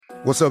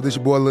What's up, this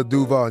your boy Lil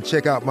Duval, and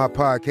check out my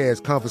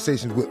podcast,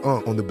 Conversations with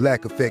Unc, on the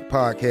Black Effect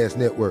Podcast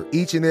Network.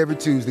 Each and every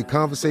Tuesday,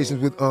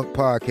 Conversations with Unc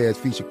podcast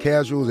feature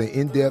casuals and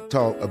in-depth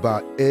talk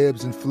about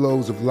ebbs and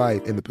flows of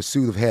life and the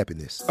pursuit of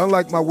happiness.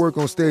 Unlike my work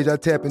on stage, I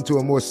tap into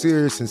a more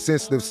serious and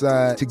sensitive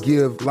side to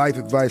give life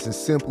advice and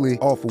simply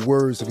offer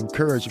words of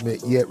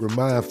encouragement, yet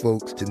remind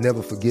folks to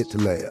never forget to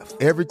laugh.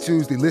 Every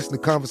Tuesday, listen to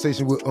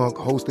Conversations with Unc,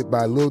 hosted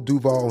by Lil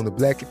Duval on the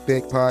Black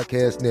Effect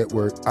Podcast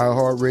Network,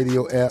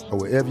 iHeartRadio app, or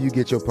wherever you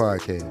get your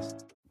podcasts.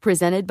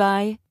 Presented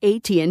by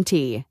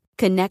AT&T.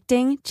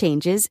 Connecting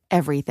changes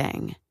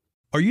everything.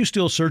 Are you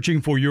still searching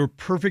for your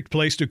perfect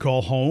place to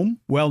call home?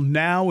 Well,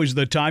 now is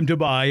the time to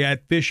buy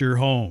at Fisher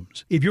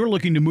Homes. If you're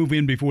looking to move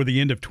in before the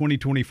end of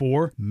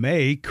 2024,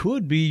 May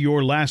could be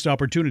your last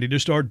opportunity to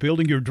start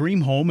building your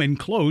dream home and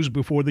close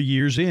before the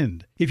year's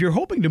end. If you're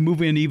hoping to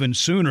move in even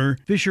sooner,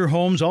 Fisher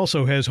Homes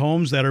also has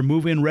homes that are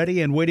move-in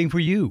ready and waiting for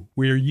you,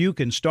 where you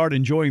can start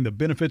enjoying the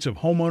benefits of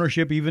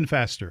homeownership even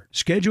faster.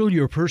 Schedule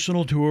your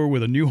personal tour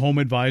with a new home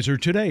advisor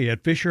today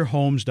at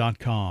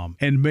FisherHomes.com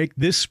and make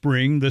this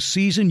spring the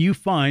season you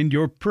find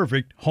your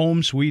perfect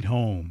home sweet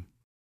home.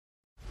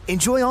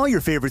 Enjoy all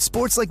your favorite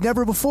sports like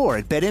never before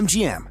at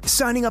BetMGM.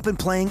 Signing up and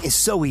playing is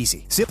so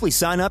easy. Simply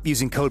sign up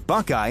using code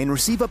Buckeye and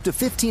receive up to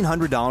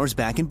 $1,500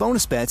 back in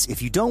bonus bets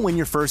if you don't win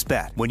your first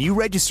bet. When you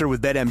register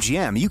with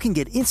BetMGM, you can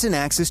get instant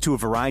access to a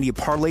variety of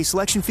parlay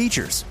selection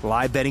features,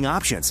 live betting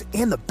options,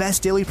 and the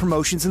best daily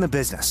promotions in the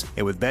business.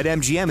 And with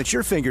BetMGM at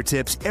your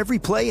fingertips, every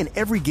play and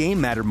every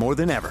game matter more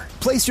than ever.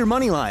 Place your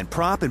moneyline,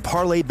 prop, and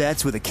parlay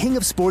bets with the king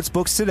of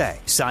sportsbooks today.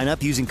 Sign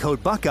up using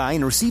code Buckeye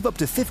and receive up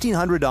to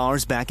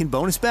 $1,500 back in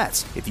bonus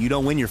bets if you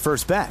don't win your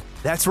first bet.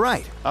 That's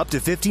right, up to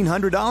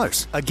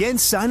 $1,500. Again,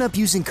 sign up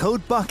using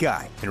code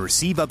Buckeye and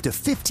receive up to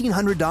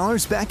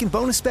 $1,500 back in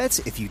bonus bets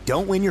if you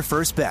don't win your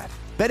first bet.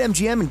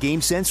 BetMGM and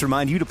GameSense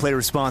remind you to play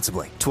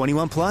responsibly.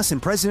 21 plus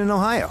and present in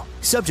Ohio.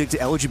 Subject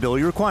to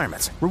eligibility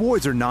requirements.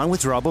 Rewards are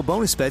non-withdrawable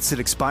bonus bets that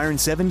expire in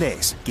 7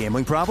 days.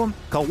 Gambling problem?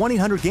 Call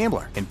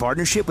 1-800-GAMBLER in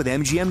partnership with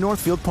MGM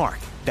Northfield Park.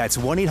 That's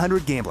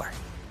 1-800-GAMBLER.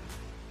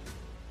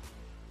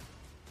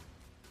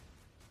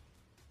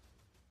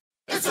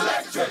 It's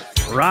electric.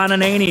 Ron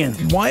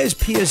Ananian. Why is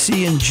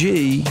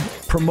PSE&G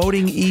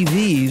promoting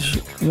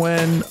EVs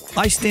when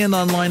I stand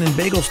online in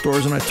bagel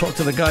stores and I talk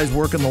to the guys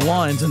working the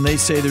lines and they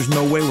say there's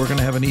no way we're going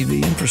to have an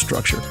EV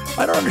infrastructure?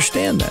 I don't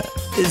understand that.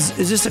 Is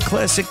this a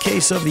classic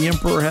case of the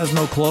emperor has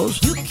no clothes?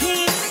 You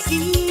can't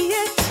see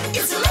it.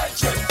 It's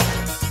electric.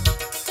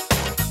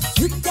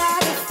 You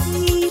gotta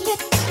feel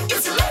it.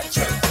 It's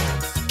electric.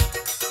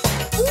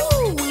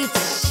 Ooh,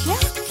 it's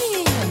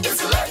shocking.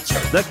 It's electric.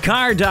 The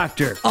Car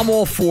Doctor. I'm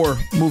all for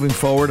moving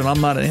forward, and I'm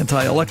not an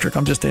anti-electric.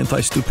 I'm just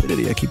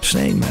anti-stupidity. I keep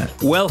saying that.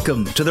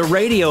 Welcome to the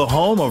radio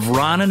home of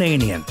Ron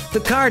Ananian, the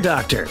Car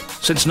Doctor.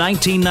 Since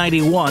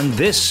 1991,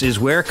 this is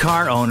where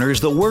car owners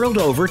the world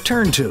over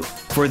turn to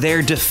for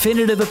their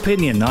definitive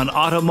opinion on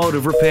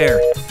automotive repair.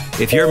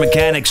 If your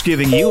mechanic's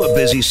giving you a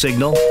busy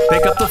signal,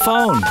 pick up the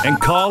phone and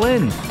call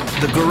in.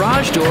 The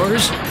garage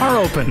doors are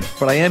open.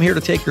 But I am here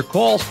to take your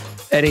calls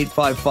at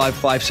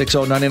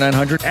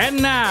 855-560-9900.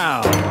 And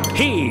now,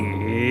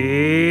 here's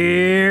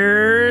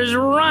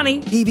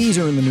Ronnie.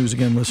 EVs are in the news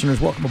again,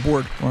 listeners. Welcome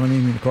aboard. Ron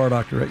Ananian, the Car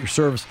Doctor, at your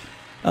service.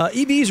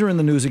 EVs are in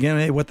the news again.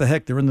 Hey, what the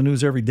heck? They're in the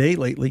news every day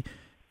lately.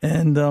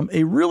 And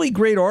a really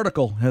great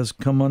article has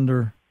come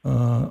under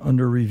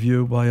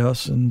review by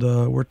us. And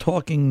we're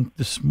talking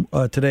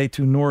today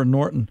to Nora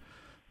Naughton.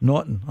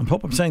 I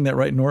hope I'm saying that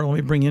right, Nora. Let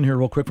me bring you in here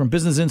real quick from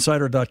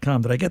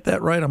BusinessInsider.com. Did I get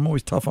that right? I'm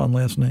always tough on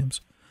last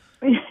names.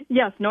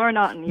 Yes, Nora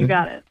Naughton, you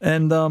got it.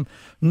 And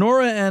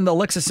Nora and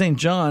Alexa St.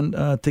 John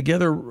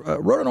together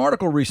wrote an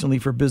article recently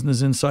for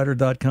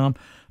BusinessInsider.com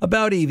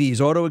about EVs.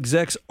 Auto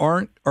execs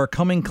are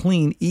coming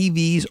clean.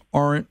 EVs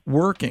aren't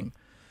working.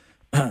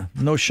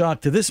 No shock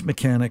to this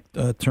mechanic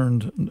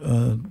turned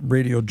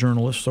radio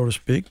journalist, so to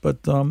speak.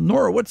 But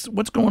Nora, what's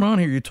going on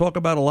here? You talk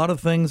about a lot of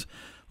things,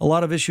 a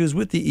lot of issues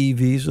with the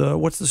EVs.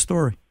 What's the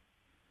story?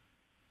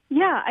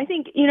 Yeah, I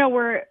think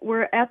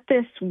we're at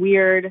this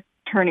weird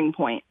turning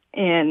point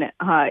in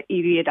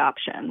EV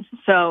adoption.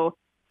 So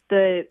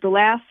the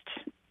last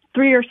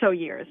 3 or so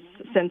years,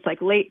 since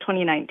like late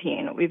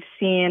 2019, we've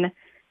seen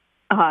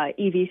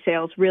EV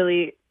sales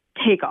really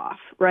take off,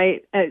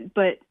 right?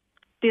 But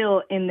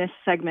still in this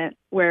segment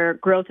where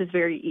growth is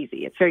very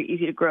easy. It's very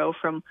easy to grow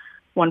from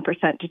 1%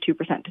 to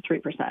 2% to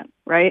 3%,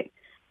 right?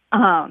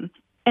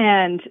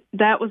 And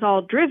that was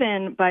all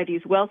driven by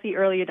these wealthy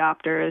early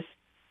adopters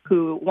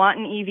who want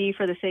an EV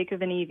for the sake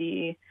of an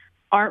EV,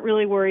 aren't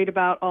really worried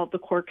about all the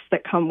quirks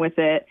that come with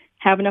it,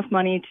 have enough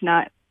money to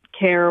not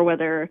care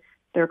whether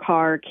their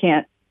car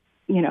can't,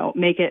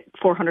 make it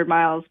 400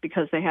 miles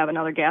because they have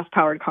another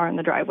gas-powered car in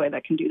the driveway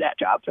that can do that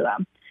job for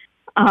them.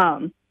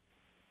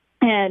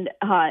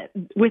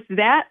 With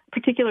that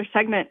particular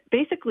segment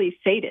basically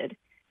sated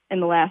in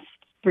the last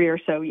 3 or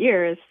so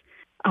years,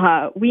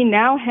 we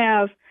now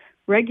have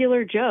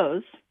regular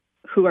Joes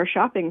who are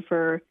shopping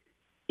for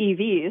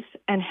EVs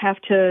and have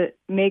to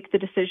make the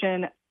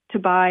decision to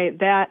buy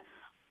that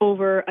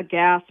over a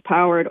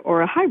gas-powered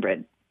or a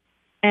hybrid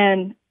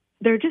And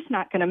they're just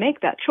not going to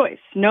make that choice.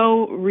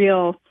 No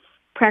real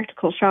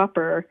practical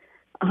shopper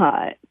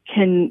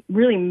can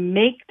really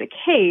make the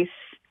case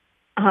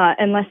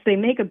unless they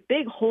make a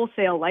big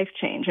wholesale life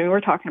change. I mean,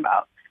 we're talking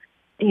about,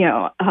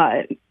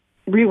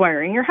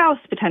 rewiring your house,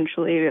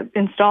 potentially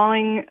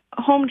installing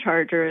home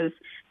chargers,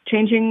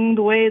 changing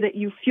the way that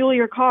you fuel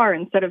your car.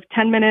 Instead of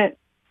 10-minute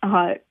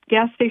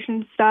gas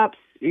station stops,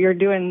 you're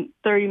doing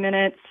 30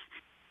 minutes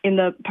in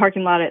the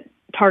parking lot at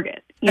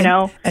Target.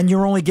 And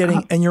you're only getting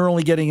an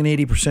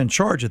 80%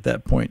 charge at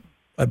that point,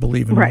 I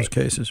believe, in most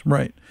cases,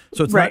 right?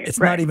 So it's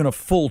not even a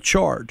full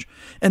charge.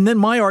 And then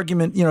my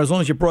argument, as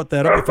long as you brought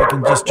that up, if I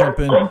can just jump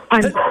in.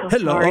 Hello,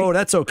 sorry. oh,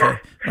 that's okay.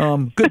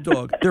 Good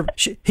dog.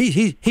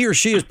 He or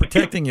she is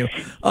protecting you.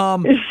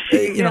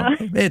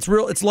 It's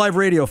real. It's live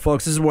radio,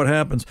 folks. This is what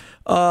happens.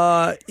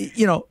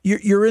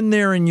 You're in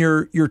there and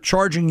you're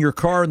charging your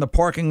car in the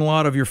parking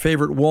lot of your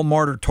favorite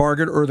Walmart or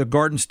Target or the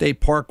Garden State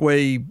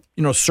Parkway,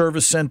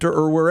 service center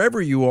or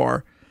wherever you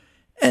are,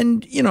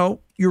 and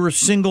you're a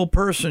single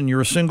person,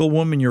 you're a single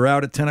woman, you're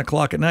out at 10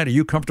 o'clock at night. Are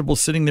you comfortable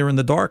sitting there in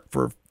the dark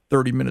for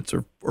 30 minutes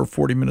or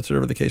 40 minutes,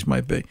 whatever the case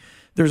might be?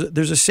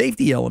 There's a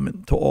safety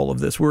element to all of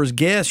this, whereas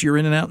gas, you're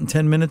in and out in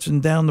 10 minutes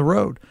and down the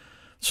road.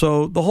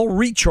 So the whole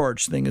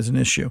recharge thing is an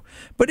issue.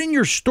 But in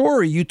your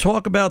story, you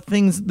talk about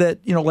things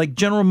that, like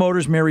General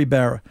Motors' Mary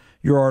Barra.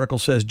 Your article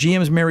says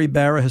GM's Mary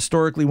Barra,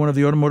 historically one of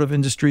the automotive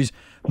industry's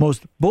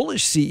most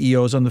bullish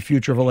CEOs on the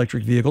future of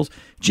electric vehicles.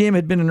 GM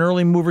had been an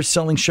early mover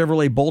selling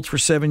Chevrolet Bolts for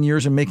 7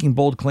 years and making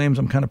bold claims.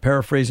 I'm kind of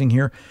paraphrasing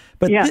here.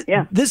 But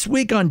this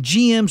week on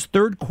GM's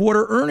third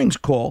quarter earnings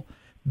call,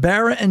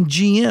 Barra and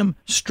GM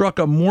struck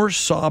a more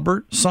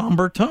sober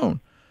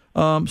tone.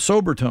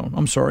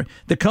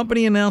 The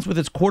company announced with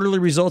its quarterly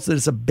results that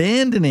it's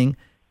abandoning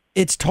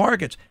its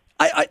targets.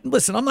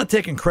 Listen, I'm not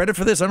taking credit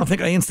for this. I don't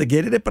think I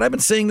instigated it, but I've been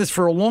saying this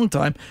for a long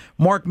time.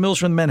 Mark Mills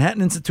from the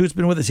Manhattan Institute's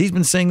been with us. He's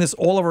been saying this.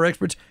 All of our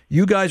experts.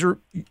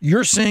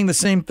 You're saying the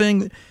same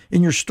thing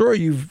in your story.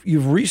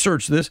 You've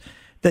researched this,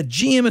 that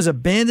GM is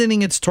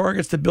abandoning its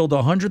targets to build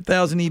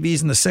 100,000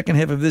 EVs in the second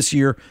half of this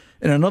year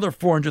and another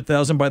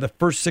 400,000 by the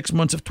first 6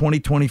 months of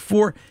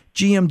 2024.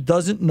 GM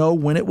doesn't know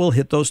when it will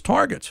hit those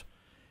targets.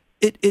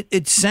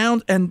 It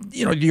sounds, and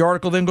the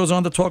article then goes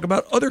on to talk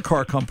about other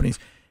car companies.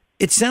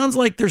 It sounds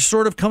like they're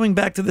sort of coming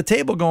back to the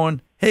table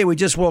going, hey, we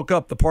just woke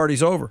up. The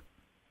party's over.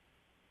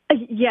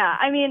 Yeah.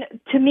 I mean,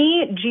 to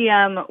me,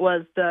 GM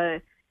was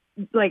the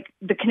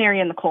canary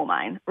in the coal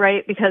mine,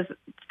 right? Because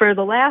for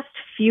the last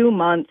few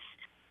months,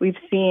 we've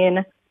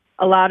seen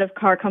a lot of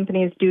car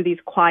companies do these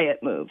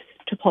quiet moves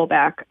to pull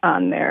back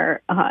on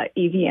their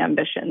EV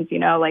ambitions,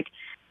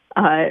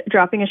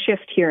 dropping a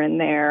shift here and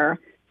there,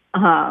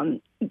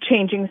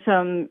 changing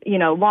some,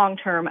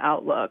 long-term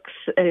outlooks,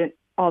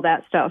 all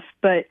that stuff.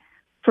 But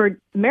for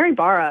Mary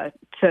Barra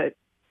to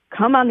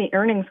come on the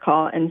earnings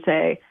call and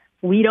say,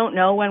 we don't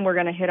know when we're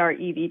going to hit our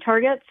EV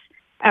targets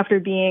after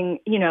being,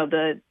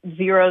 the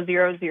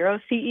 000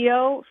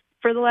 CEO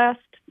for the last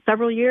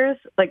several years,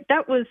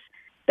 that was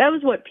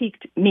what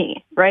piqued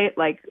me, right?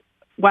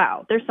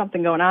 Wow, there's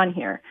something going on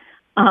here.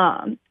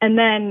 And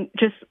then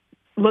just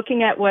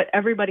looking at what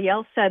everybody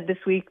else said this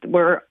week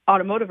were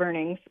automotive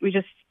earnings, we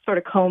just sort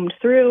of combed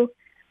through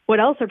what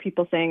else are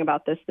people saying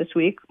about this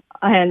week.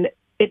 And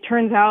it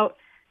turns out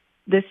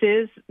this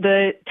is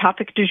the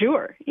topic du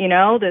jour.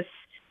 This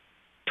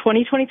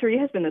 2023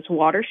 has been this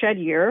watershed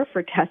year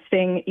for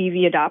testing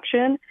EV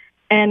adoption.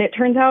 And it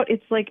turns out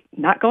it's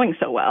not going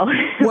so well.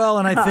 Well,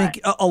 and I think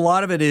a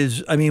lot of it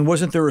is,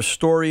 wasn't there a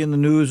story in the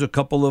news a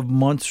couple of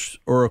months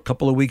or a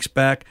couple of weeks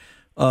back?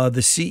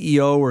 The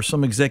CEO or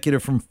some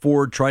executive from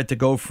Ford tried to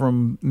go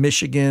from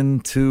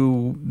Michigan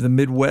to the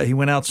Midwest. He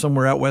went out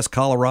somewhere out west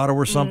Colorado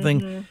or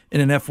something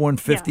in an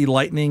F-150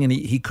 Lightning, and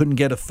he couldn't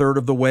get a third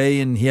of the way,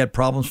 and he had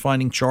problems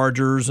finding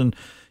chargers and,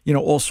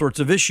 all sorts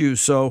of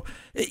issues. So,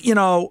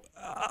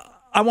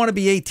 I want to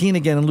be 18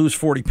 again and lose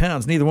 40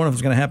 pounds. Neither one of them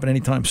is going to happen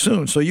anytime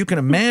soon. So you can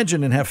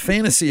imagine and have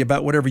fantasy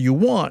about whatever you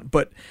want.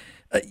 But,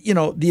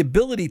 the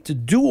ability to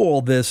do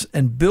all this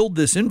and build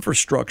this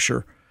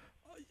infrastructure,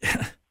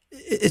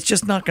 it's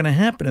just not going to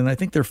happen. And I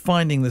think they're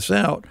finding this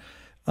out.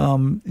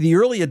 The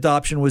early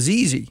adoption was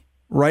easy,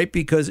 right?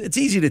 Because it's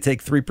easy to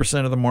take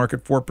 3% of the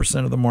market,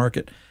 4% of the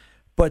market.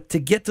 But to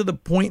get to the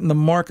point in the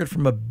market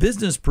from a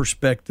business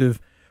perspective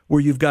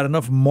where you've got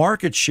enough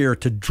market share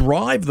to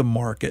drive the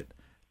market,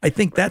 I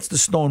think that's the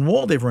stone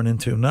wall they've run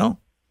into, no?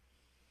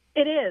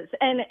 It is.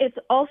 And it's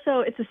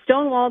a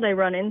stone wall they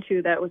run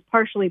into that was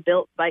partially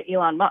built by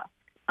Elon Musk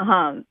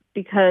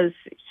because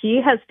he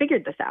has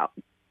figured this out.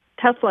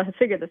 Tesla has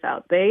figured this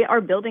out. They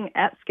are building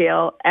at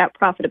scale, at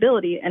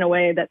profitability in a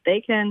way that they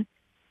can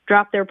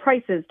drop their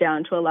prices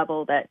down to a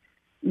level that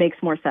makes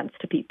more sense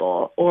to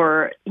people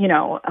or,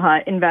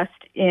 invest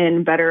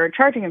in better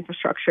charging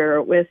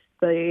infrastructure with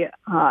the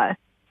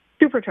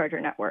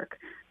supercharger network.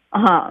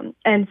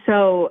 And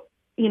so,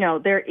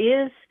 there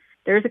is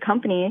a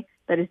company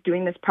that is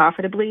doing this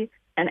profitably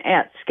and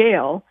at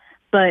scale,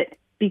 but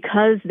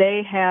because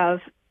they have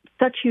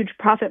such huge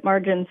profit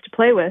margins to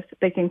play with,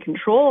 they can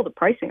control the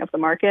pricing of the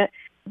market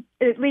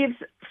it leaves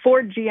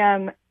Ford,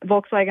 GM,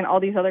 Volkswagen, all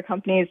these other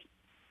companies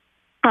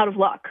out of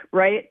luck,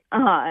 right?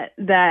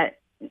 That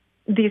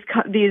these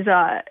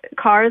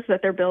cars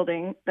that they're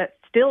building that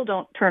still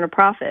don't turn a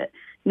profit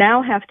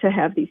now have to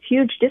have these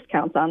huge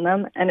discounts on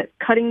them, and it's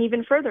cutting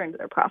even further into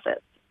their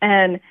profits.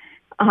 And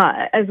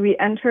as we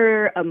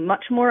enter a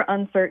much more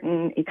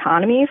uncertain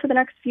economy for the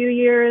next few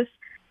years,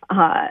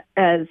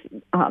 as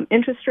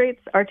interest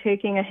rates are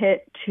taking a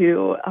hit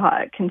to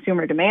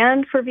consumer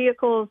demand for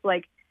vehicles,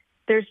 like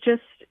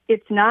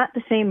it's not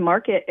the same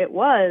market it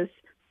was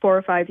 4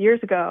 or 5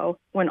 years ago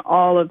when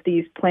all of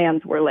these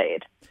plans were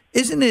laid.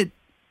 Isn't it,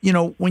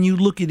 when you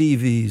look at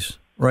EVs,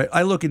 right?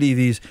 I look at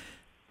EVs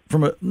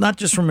not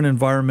just from an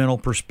environmental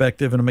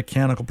perspective and a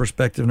mechanical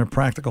perspective and a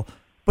practical,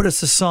 but a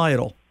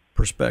societal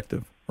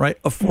perspective, right?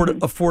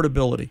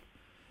 Affordability.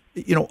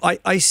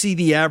 I see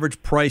the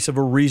average price of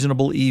a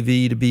reasonable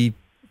EV to be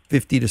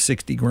 $50 to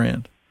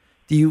 $60,000.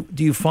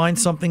 Do you find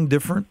something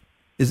different?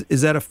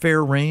 Is that a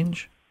fair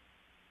range?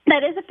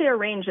 That is a fair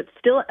range. It's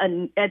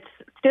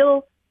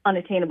still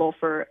unattainable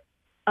for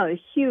a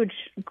huge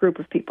group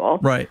of people.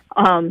 Right.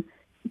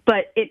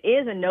 But it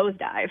is a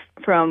nosedive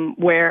from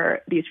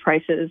where these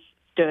prices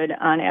stood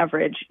on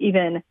average,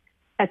 even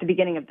at the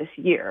beginning of this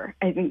year.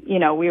 I think,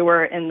 we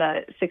were in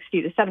the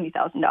 $60,000 to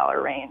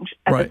 $70,000 range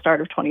at the start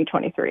of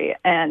 2023.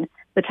 And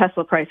the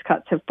Tesla price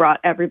cuts have brought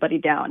everybody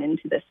down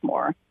into this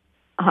more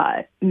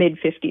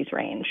mid-50s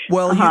range.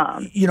 Well,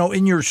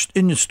 in your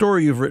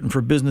story you've written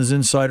for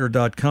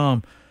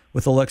BusinessInsider.com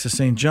with Alexa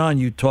St. John,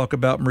 you talk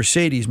about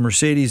Mercedes.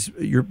 Mercedes,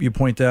 you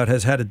point out,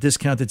 has had to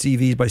discount its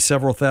EVs by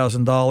several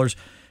 $1,000s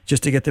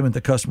just to get them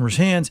into customers'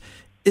 hands.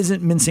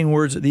 Isn't mincing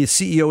words. The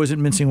CEO isn't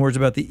mincing words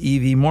about the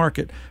EV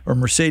market, or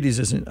Mercedes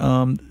isn't.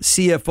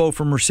 CFO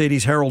for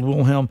Mercedes, Harold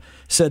Wilhelm,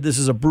 said this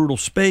is a brutal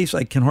space.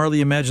 I can hardly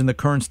imagine the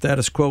current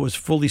status quo is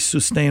fully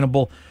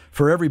sustainable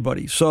for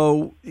everybody.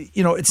 So,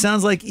 it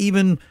sounds like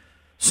even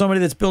somebody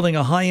that's building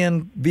a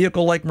high-end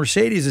vehicle like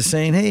Mercedes is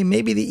saying, hey,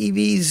 maybe the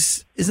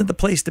EVs isn't the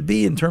place to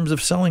be in terms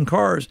of selling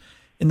cars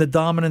in the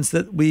dominance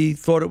that we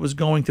thought it was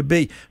going to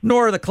be.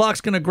 Nora, the clock's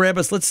going to grab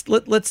us. Let's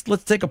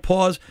take a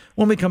pause.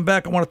 When we come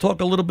back, I want to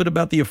talk a little bit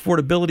about the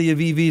affordability of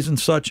EVs and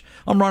such.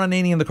 I'm Ron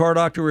Ananian, the Car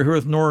Doctor. We're here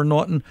with Nora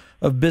Naughton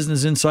of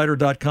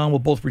BusinessInsider.com. We'll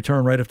both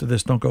return right after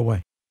this. Don't go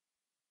away.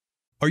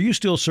 Are you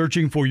still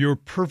searching for your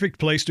perfect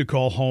place to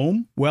call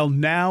home? Well,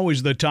 now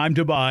is the time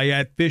to buy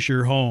at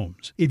Fisher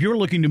Homes. If you're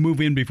looking to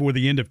move in before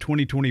the end of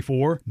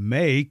 2024,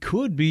 May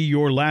could be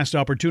your last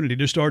opportunity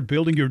to start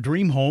building your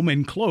dream home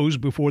and close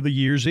before the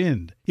year's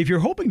end. If you're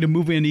hoping to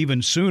move in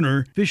even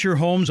sooner, Fisher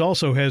Homes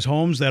also has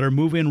homes that are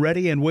move-in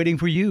ready and waiting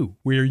for you,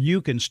 where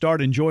you can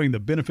start enjoying the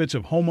benefits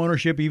of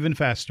homeownership even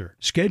faster.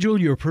 Schedule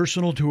your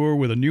personal tour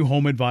with a new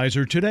home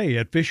advisor today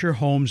at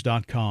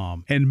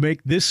FisherHomes.com and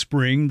make this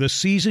spring the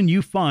season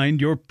you find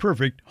your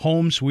perfect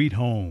home sweet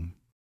home.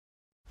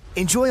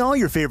 Enjoy all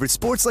your favorite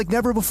sports like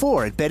never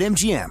before at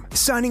BetMGM.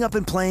 Signing up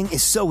and playing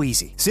is so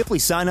easy. Simply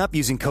sign up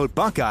using code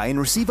Buckeye and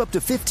receive up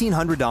to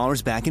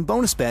 $1,500 back in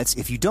bonus bets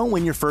if you don't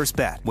win your first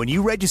bet. When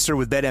you register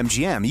with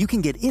BetMGM, you can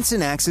get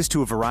instant access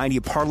to a variety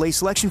of parlay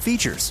selection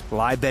features,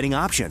 live betting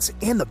options,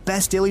 and the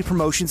best daily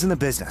promotions in the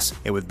business.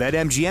 And with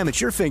BetMGM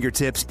at your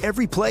fingertips,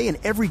 every play and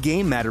every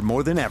game matter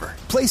more than ever.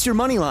 Place your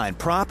moneyline,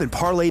 prop, and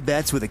parlay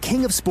bets with the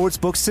king of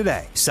sportsbooks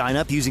today. Sign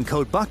up using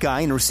code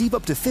Buckeye and receive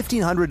up to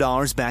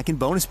 $1,500 back in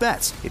bonus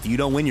bets if you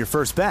don't win your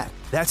first bet.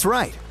 That's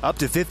right, up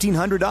to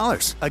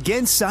 $1,500.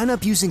 Again, sign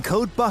up using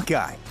code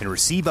Buckeye and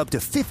receive up to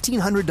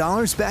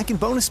 $1,500 back in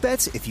bonus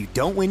bets if you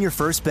don't win your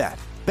first bet.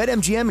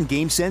 BetMGM and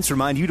GameSense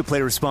remind you to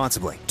play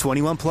responsibly.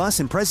 21 plus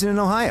and present in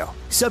Ohio.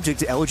 Subject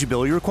to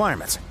eligibility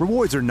requirements.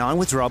 Rewards are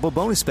non-withdrawable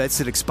bonus bets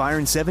that expire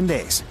in 7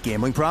 days.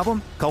 Gambling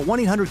problem? Call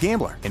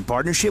 1-800-GAMBLER in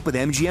partnership with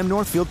MGM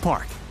Northfield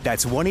Park.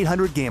 That's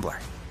 1-800-GAMBLER.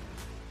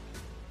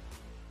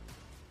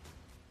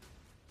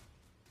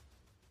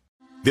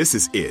 This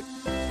is it.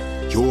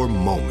 Your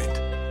moment.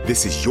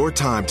 This is your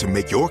time to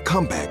make your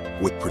comeback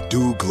with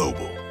Purdue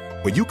Global.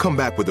 When you come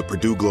back with a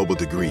Purdue Global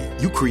degree,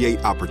 you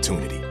create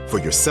opportunity for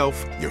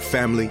yourself, your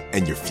family,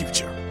 and your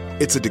future.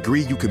 It's a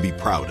degree you can be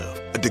proud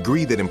of, a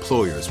degree that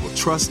employers will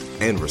trust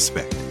and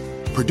respect.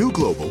 Purdue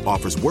Global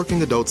offers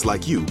working adults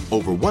like you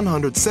over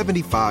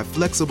 175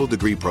 flexible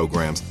degree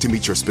programs to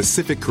meet your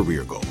specific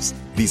career goals.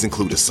 These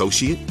include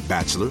associate,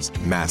 bachelor's,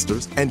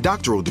 master's, and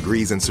doctoral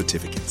degrees and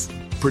certificates.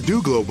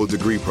 Purdue Global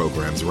degree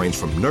programs range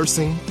from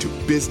nursing to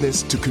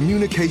business to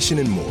communication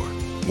and more.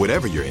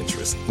 Whatever your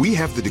interest, we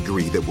have the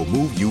degree that will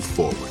move you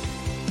forward.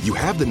 You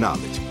have the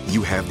knowledge,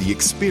 you have the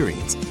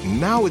experience.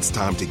 Now it's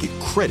time to get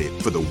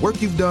credit for the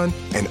work you've done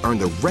and earn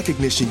the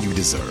recognition you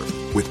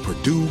deserve with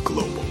Purdue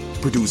Global,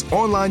 Purdue's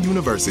online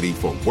university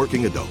for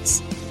working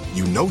adults.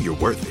 You know you're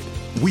worth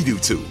it. We do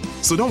too.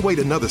 So don't wait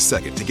another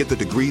second to get the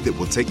degree that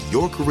will take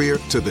your career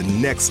to the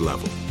next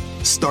level.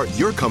 Start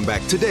your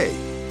comeback today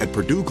at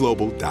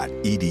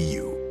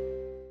PurdueGlobal.edu.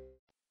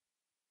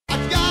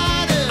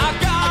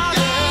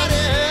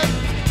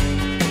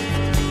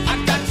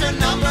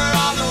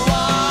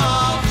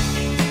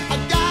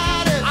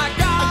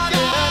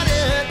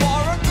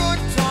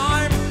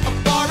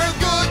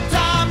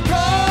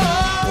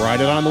 write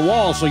it on the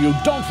wall so you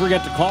don't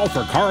forget to call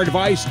for car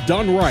advice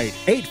done right.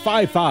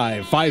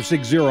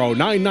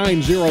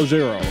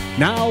 855-560-9900.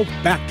 Now,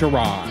 back to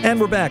Ron. And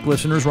we're back,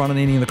 listeners. Ron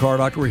Ananian, the Car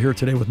Doctor. We're here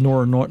today with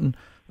Nora Norton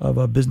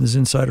of Business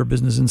Insider,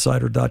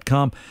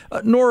 businessinsider.com.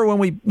 Nora,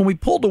 when we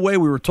pulled away,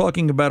 we were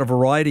talking about a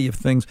variety of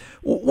things.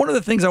 One of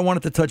the things I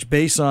wanted to touch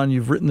base on,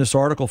 you've written this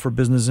article for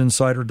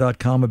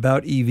businessinsider.com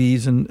about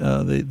EVs, and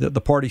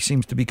the party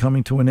seems to be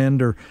coming to an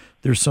end, or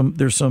there's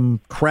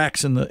some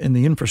cracks in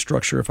the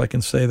infrastructure, if I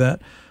can say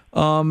that.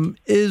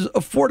 Is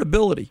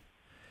affordability.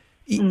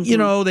 Mm-hmm. You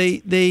know,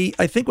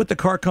 I think what the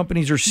car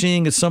companies are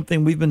seeing is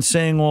something we've been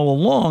saying all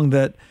along,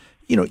 that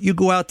you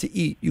go out to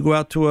eat, you go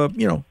out to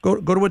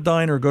go to a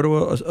diner, go to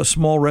a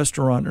small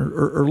restaurant,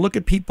 or look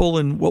at people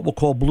in what we'll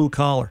call blue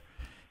collar.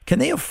 Can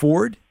they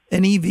afford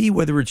an EV,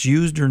 whether it's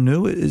used or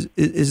new?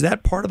 Is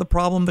that part of the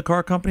problem the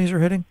car companies are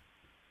hitting?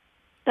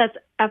 That's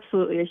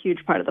absolutely a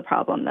huge part of the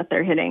problem that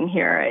they're hitting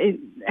here.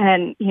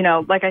 And,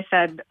 like I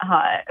said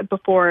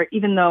before,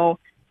 even though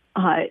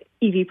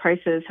EV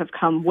prices have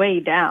come way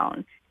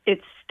down,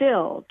 it's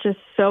still just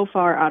so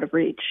far out of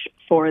reach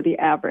for the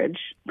average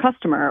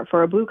customer,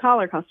 for a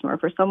blue-collar customer,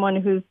 for someone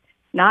who's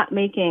not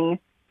making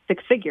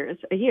six figures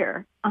a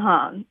year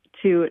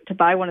to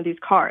buy one of these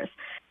cars.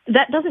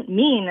 That doesn't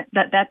mean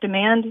that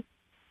demand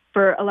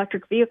for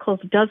electric vehicles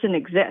doesn't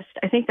exist.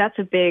 I think that's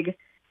a big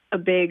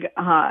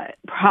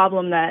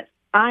problem that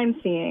I'm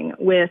seeing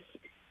with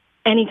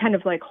any kind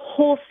of like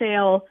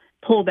wholesale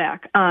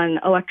pullback on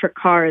electric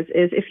cars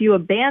is if you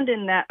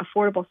abandon that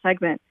affordable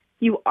segment,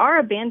 you are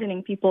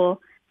abandoning people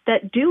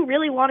that do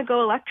really want to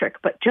go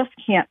electric but just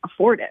can't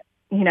afford it,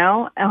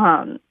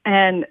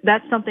 and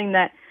that's something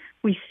that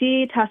we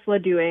see Tesla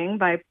doing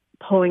by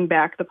pulling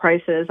back the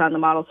prices on the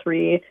Model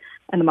 3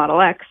 and the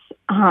Model X.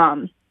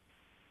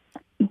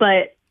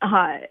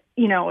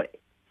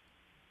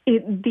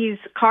 These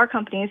car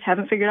companies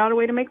haven't figured out a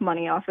way to make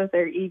money off of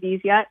their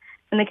EVs yet,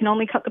 and they can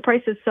only cut the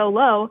prices so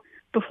low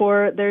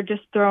before they're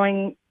just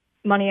throwing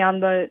money on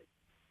the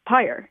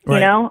pyre,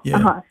 right.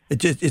 Yeah.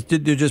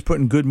 They're just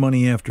putting good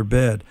money after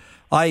bad.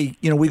 We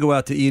go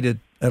out to eat at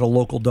a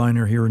local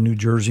diner here in New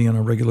Jersey on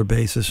a regular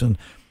basis, and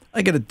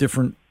I get a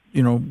different,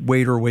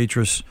 waiter,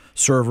 waitress,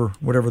 server,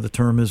 whatever the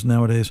term is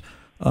nowadays.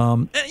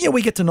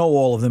 We get to know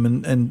all of them,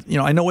 and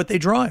I know what they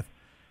drive.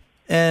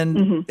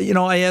 And,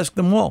 I ask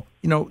them, well,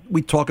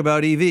 we talk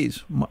about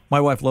EVs.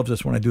 My wife loves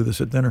this when I do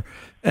this at dinner.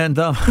 And,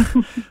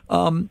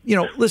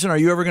 listen, are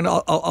you ever going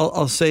to,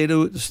 I'll say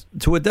to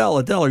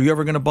Adele, are you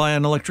ever going to buy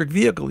an electric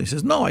vehicle? He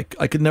says, no, I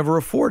could never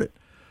afford it.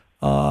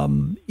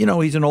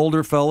 He's an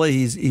older fella.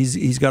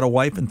 He's got a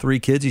wife and 3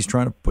 kids. He's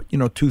trying to put,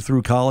 2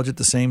 through college at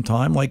the same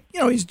time.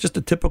 He's just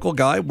a typical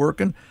guy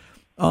working.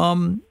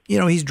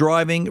 He's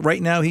driving a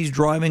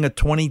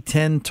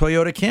 2010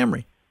 Toyota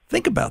Camry.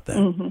 Think about that.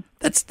 Mm-hmm.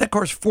 That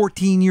car's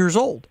 14 years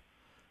old,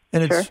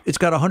 and it's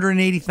got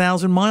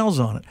 180,000 miles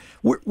on it.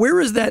 Where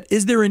is that?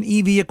 Is there an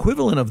EV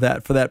equivalent of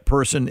that for that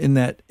person in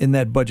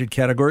that budget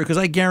category? Because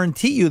I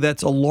guarantee you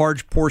that's a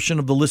large portion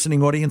of the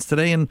listening audience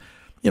today. And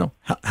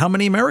how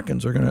many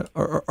Americans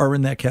are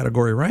in that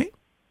category, right?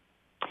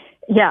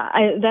 Yeah,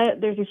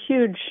 there's a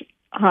huge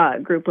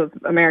group of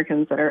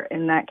Americans that are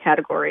in that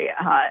category.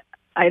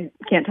 I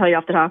can't tell you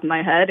off the top of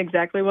my head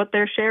exactly what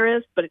their share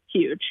is, but it's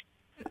huge.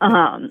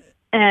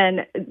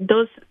 And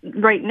those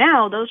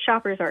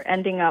shoppers are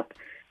ending up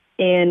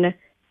in,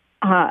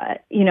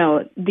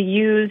 the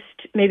used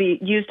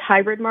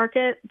hybrid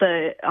market,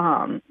 the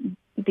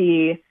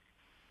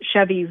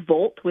Chevy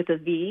Volt with a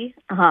V,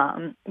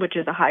 which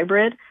is a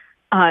hybrid,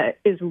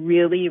 is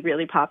really,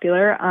 really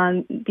popular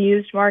on the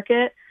used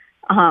market.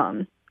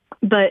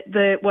 But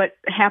what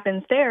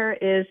happens there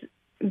is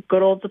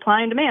good old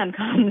supply and demand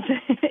comes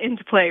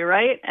into play,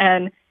 right?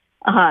 And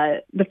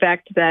the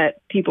fact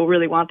that people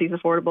really want these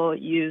affordable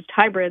used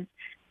hybrids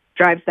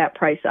drives that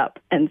price up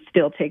and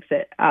still takes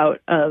it out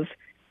of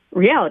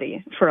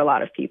reality for a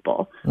lot of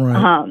people.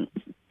 Right.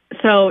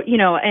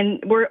 And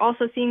we're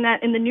also seeing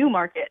that in the new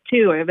market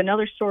too. I have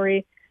another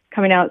story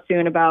coming out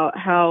soon about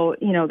how,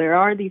 there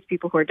are these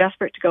people who are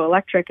desperate to go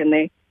electric and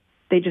they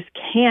just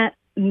can't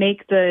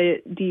make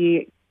the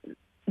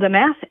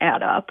math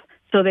add up.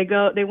 So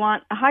they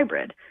want a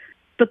hybrid.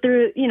 But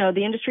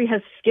the industry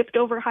has skipped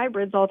over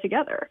hybrids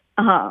altogether,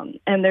 and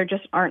there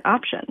just aren't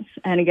options.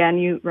 And again,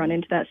 you run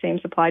into that same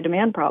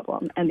supply-demand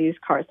problem, and these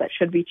cars that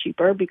should be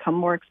cheaper become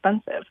more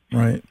expensive.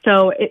 Right.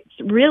 So it's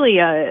really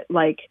it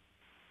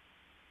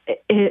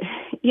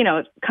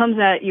comes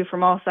at you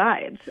from all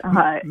sides.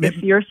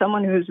 If you're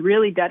someone who's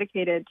really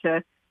dedicated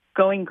to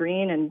going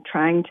green and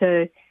trying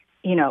to,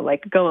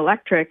 go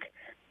electric,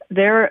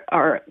 there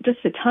are just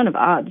a ton of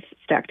odds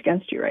stacked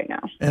against you right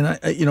now. And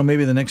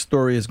maybe the next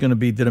story is going to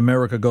be, did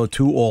America go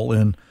too all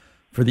in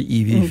for the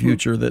EV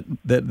future that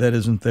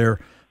isn't there?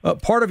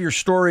 Part of your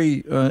story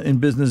in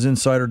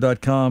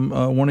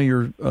businessinsider.com, one of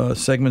your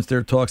segments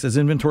there talks, as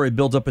inventory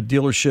builds up at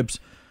dealerships,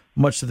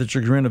 much to the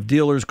chagrin of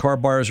dealers, car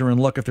buyers are in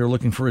luck if they're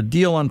looking for a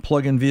deal on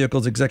plug-in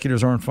vehicles.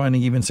 Executives aren't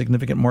finding even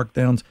significant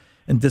markdowns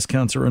and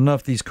discounts are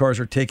enough. These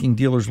cars are taking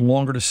dealers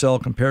longer to sell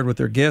compared with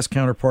their gas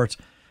counterparts.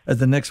 as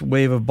the next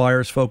wave of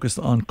buyers focused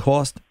on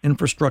cost,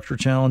 infrastructure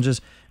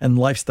challenges, and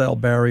lifestyle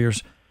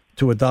barriers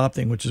to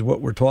adopting, which is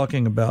what we're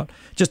talking about.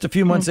 Just a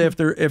few months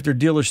after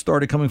dealers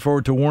started coming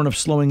forward to warn of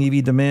slowing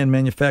EV demand,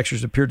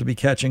 manufacturers appeared to be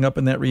catching up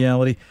in that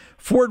reality.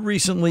 Ford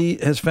recently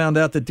has found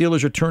out that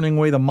dealers are turning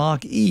away the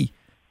Mach-E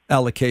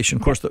allocation.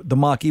 Of course, the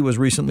Mach-E was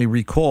recently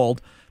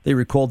recalled. They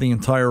recalled the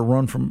entire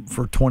run for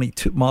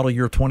model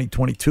year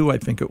 2022, I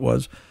think it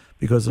was,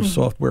 because of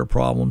software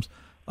problems.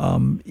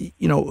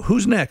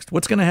 Who's next?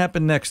 What's going to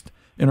happen next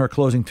in our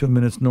closing 2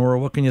 minutes, Nora?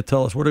 What can you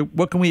tell us?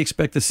 What can we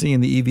expect to see in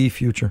the EV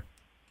future?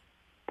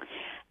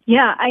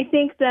 Yeah, I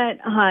think that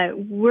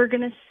we're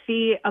going to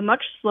see a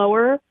much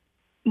slower,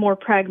 more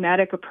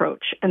pragmatic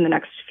approach in the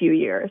next few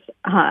years.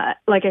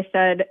 Like I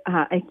said,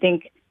 I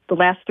think the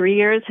last 3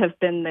 years have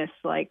been this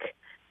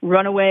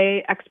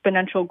runaway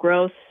exponential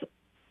growth,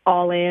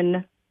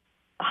 all-in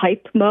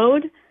hype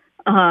mode.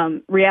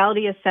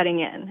 Reality is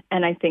setting in,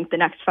 and I think the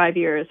next 5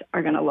 years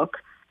are going to look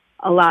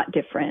a lot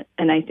different.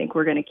 And I think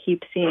we're going to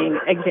keep seeing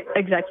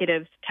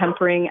executives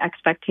tempering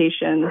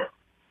expectations,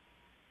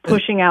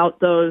 pushing out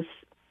those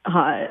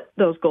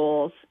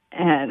goals,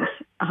 and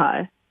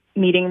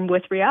meeting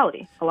with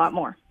reality a lot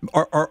more.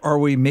 Are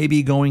we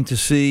maybe going to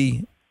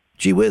see,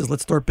 gee whiz,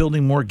 let's start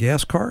building more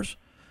gas cars?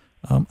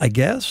 I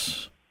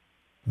guess,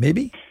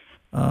 maybe.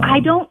 I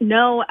don't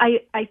know.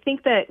 I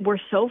think that we're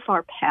so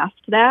far past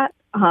that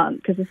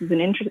because this is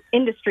an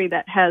industry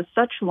that has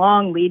such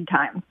long lead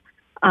times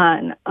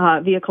on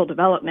vehicle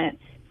development.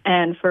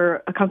 And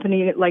for a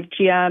company like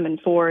GM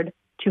and Ford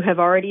to have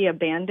already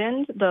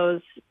abandoned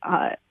those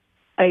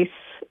ICE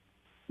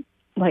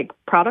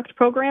product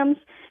programs,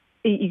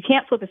 you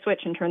can't flip a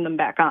switch and turn them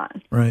back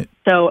on. Right.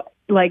 So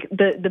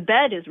the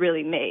bed is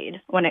really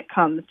made when it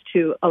comes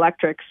to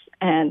electrics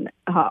and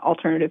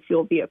alternative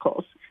fuel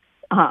vehicles.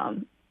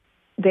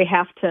 They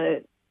have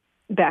to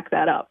back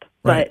that up.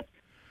 Right. But,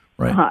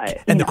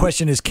 right. And the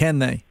question is, can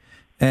they?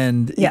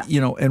 And,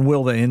 and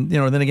will they? And,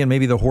 then again,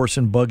 maybe the horse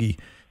and buggy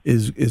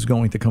is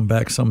going to come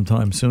back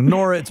sometime soon.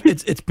 Nora,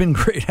 it's been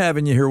great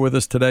having you here with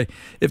us today.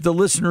 If the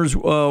listeners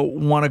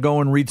want to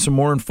go and read some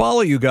more and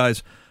follow you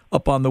guys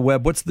up on the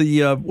web, what's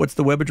the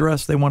web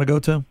address they want to go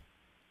to?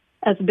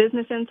 That's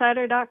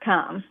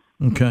businessinsider.com.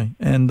 Okay.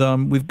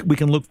 And we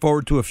can look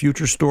forward to a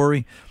future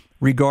story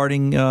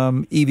regarding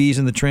EVs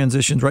and the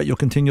transitions, right? You'll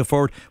continue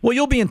forward. Well,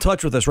 you'll be in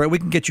touch with us, right? We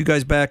can get you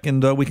guys back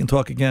and we can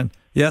talk again.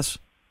 Yes?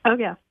 Oh,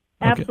 yeah.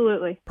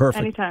 Absolutely. Okay.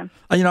 Perfect. Anytime.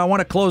 I want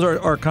to close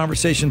our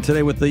conversation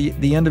today with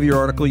the end of your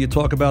article. You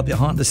talk about the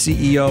Honda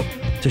CEO,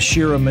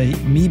 Toshiro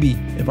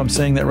Mibe, if I'm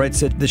saying that right,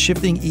 said the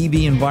shifting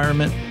EV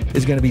environment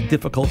is going to be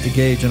difficult to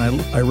gauge. And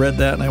I read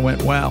that and I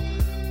went, wow.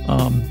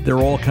 They're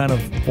all kind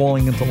of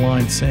falling into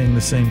line saying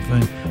the same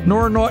thing.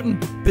 Nora Norton,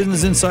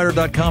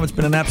 BusinessInsider.com. It's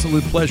been an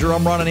absolute pleasure.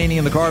 I'm Ron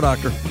Ananian, the Car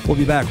Doctor. We'll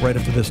be back right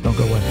after this. Don't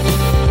go away.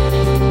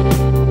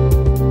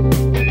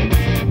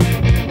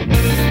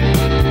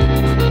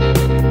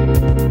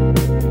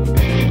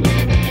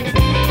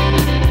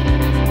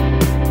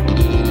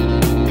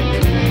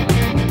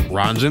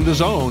 Ron's in the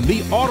zone,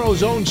 the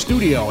AutoZone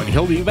studio, and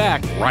he'll be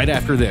back right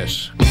after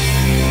this.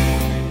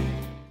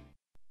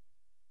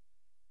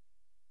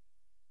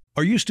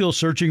 Are you still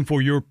searching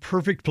for your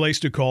perfect place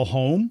to call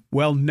home?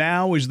 Well,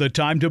 now is the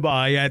time to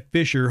buy at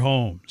Fisher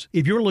Homes.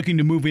 If you're looking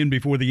to move in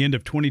before the end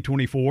of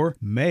 2024,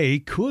 May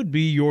could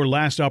be your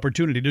last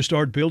opportunity to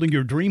start building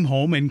your dream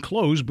home and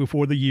close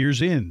before the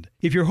year's end.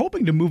 If you're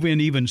hoping to move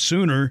in even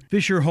sooner,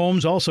 Fisher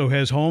Homes also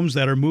has homes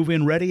that are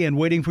move-in ready and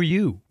waiting for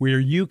you, where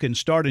you can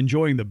start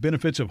enjoying the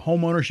benefits of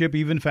homeownership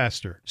even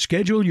faster.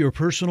 Schedule your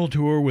personal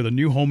tour with a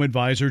new home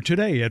advisor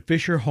today at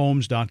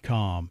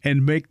FisherHomes.com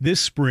and make this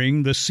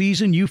spring the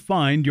season you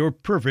find your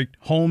perfect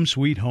home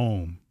sweet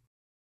home.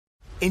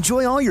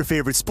 Enjoy all your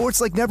favorite sports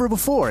like never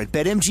before at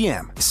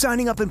BetMGM.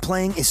 Signing up and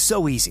playing is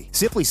so easy.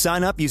 Simply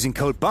sign up using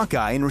code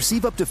Buckeye and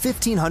receive up to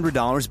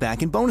 $1,500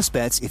 back in bonus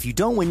bets if you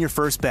don't win your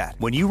first bet.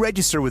 When you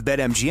register with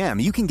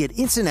BetMGM, you can get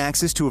instant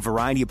access to a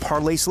variety of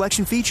parlay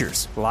selection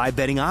features, live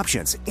betting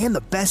options, and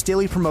the best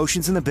daily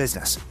promotions in the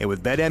business. And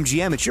with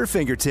BetMGM at your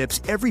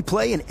fingertips, every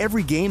play and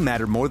every game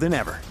matter more than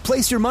ever.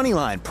 Place your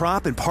moneyline,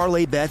 prop, and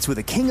parlay bets with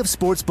the king of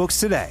sportsbooks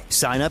today.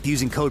 Sign up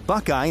using code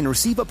Buckeye and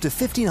receive up to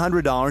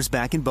 $1,500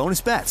 back in bonus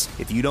bets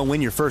if you don't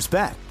win your first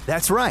bet.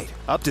 That's right,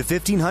 up to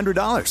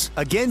 $1,500.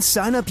 Again,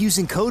 sign up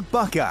using code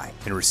Buckeye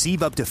and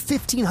receive up to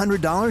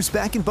 $1,500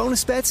 back in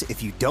bonus bets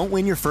if you don't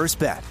win your first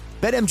bet.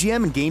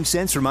 BetMGM and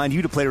GameSense remind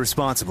you to play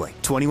responsibly.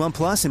 21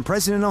 plus and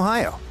present in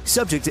Ohio.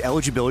 Subject to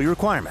eligibility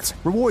requirements.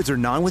 Rewards are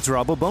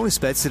non-withdrawable bonus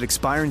bets that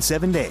expire in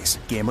 7 days.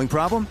 Gambling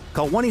problem?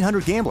 Call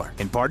 1-800-GAMBLER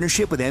in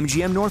partnership with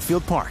MGM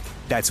Northfield Park.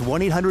 That's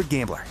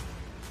 1-800-GAMBLER.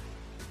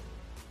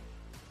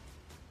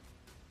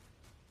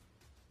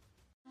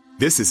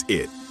 This is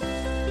it.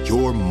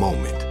 Your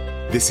moment.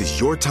 This is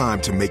your time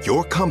to make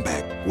your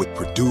comeback with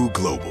Purdue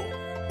Global.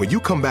 When you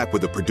come back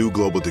with a Purdue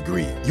Global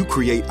degree, you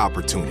create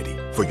opportunity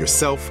for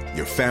yourself,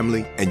 your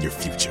family, and your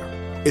future.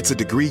 It's a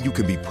degree you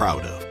can be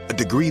proud of, a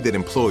degree that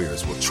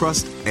employers will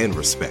trust and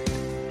respect.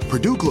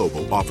 Purdue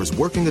Global offers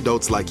working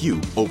adults like you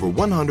over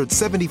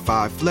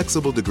 175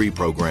 flexible degree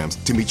programs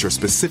to meet your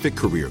specific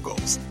career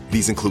goals.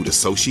 These include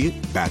associate,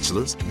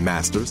 bachelor's,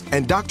 master's,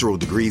 and doctoral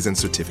degrees and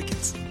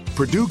certificates.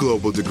 Purdue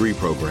Global degree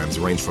programs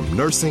range from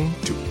nursing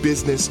to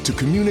business to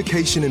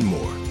communication and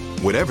more.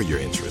 Whatever your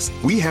interest,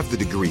 we have the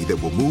degree that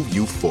will move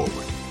you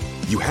forward.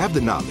 You have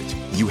the knowledge,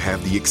 you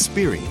have the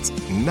experience.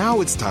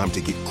 Now it's time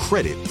to get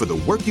credit for the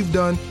work you've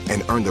done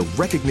and earn the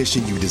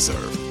recognition you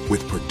deserve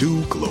with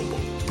Purdue Global,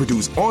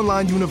 Purdue's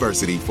online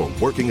university for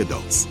working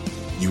adults.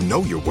 You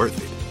know you're worth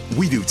it.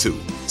 We do too.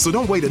 So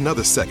don't wait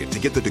another second to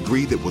get the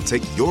degree that will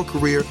take your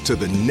career to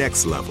the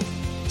next level.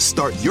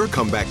 Start your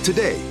comeback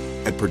today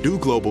at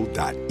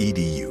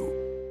purdueglobal.edu.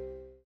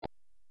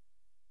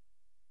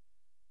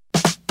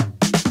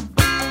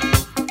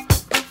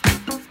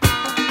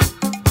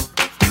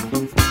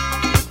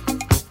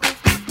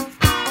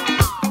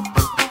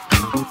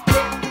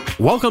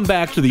 Welcome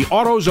back to the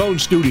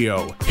AutoZone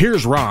studio.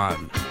 Here's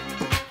Ron.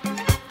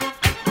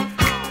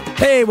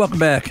 Hey, welcome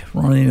back.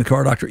 Ron Ananian, the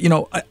Car Doctor. You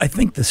know, I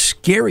think the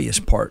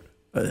scariest part,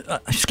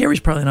 scary is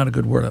probably not a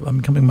good word. I'm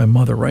becoming my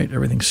mother, right?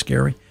 Everything's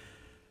scary.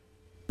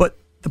 But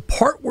the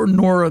part where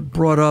Nora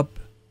brought up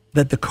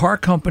that the car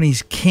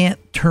companies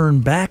can't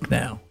turn back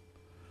now,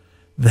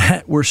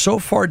 that we're so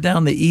far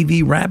down the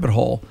EV rabbit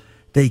hole,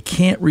 they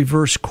can't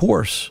reverse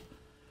course.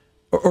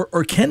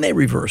 Or can they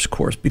reverse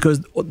course? Because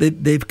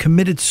they've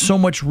committed so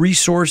much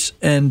resource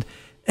and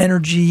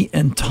energy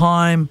and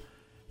time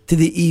to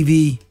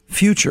the EV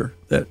future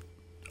that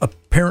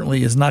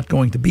apparently is not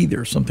going to be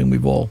there, something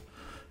we've all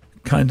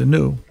kind of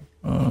knew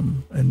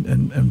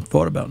and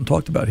thought about and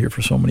talked about here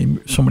for so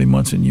many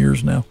months and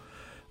years now.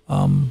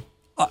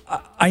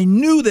 I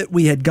knew that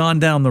we had gone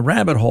down the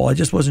rabbit hole. I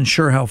just wasn't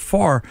sure how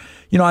far.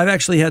 You know, I've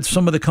actually had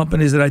some of the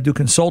companies that I do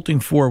consulting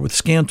for with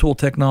scan tool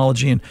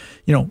technology and,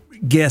 you know,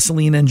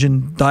 gasoline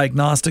engine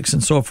diagnostics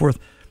and so forth.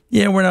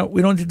 Yeah,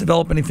 we don't need to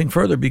develop anything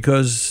further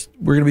because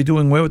we're going to be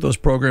doing away with those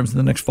programs in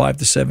the next 5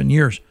 to 7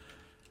 years.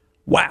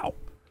 Wow.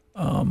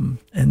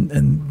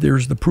 And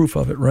there's the proof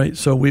of it, right?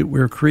 So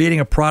we're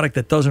creating a product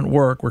that doesn't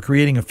work. We're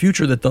creating a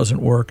future that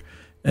doesn't work,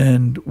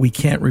 and we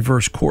can't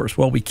reverse course.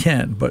 Well, we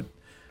can, but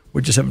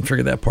we just haven't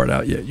figured that part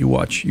out yet. You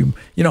watch. You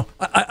know,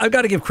 I've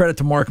got to give credit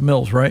to Mark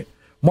Mills, right?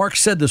 Mark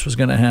said this was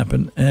going to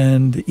happen,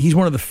 and he's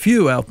one of the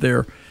few out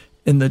there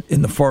in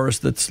the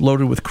forest that's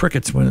loaded with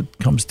crickets when it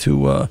comes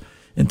to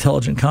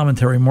intelligent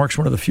commentary. Mark's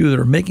one of the few that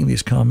are making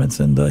these comments,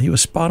 and he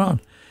was spot on.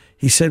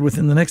 He said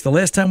the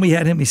last time we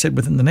had him, he said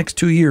within the next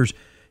 2 years,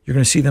 you're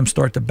going to see them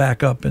start to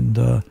back up, and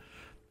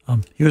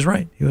he was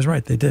right. He was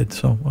right. They did.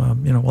 So,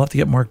 you know, we'll have to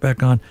get Mark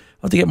back on.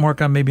 I'll have to get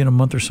Mark on maybe in a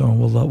month or so, and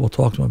we'll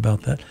talk to him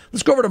about that.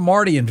 Let's go over to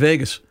Marty in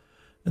Vegas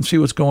and see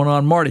what's going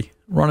on. Marty,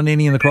 Ron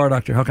Ananian, the Car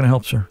Doctor. How can I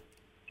help, sir?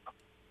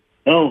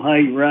 Oh, hi,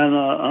 Ron.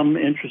 I'm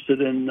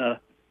interested in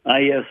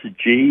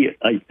ISG.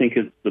 I think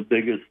it's the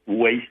biggest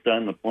waste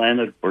on the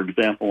planet. For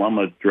example, I'm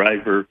a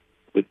driver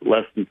with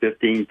less than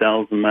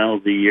 15,000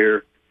 miles a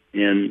year,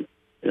 and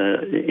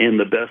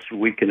the best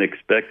we can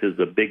expect is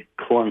a big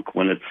clunk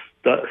when it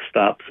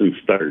stops and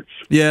starts.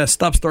 Yeah,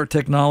 stop-start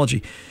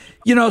technology.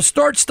 You know,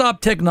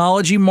 start-stop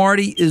technology,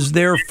 Marty, is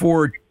there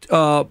for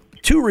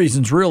two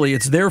reasons, really.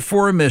 It's there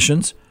for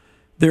emissions.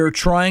 They're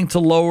trying to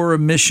lower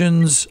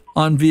emissions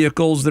on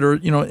vehicles that are,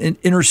 you know, in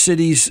inner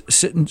cities,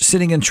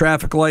 sitting in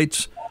traffic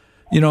lights,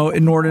 you know,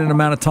 inordinate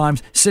amount of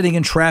times, sitting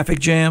in traffic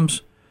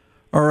jams,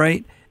 all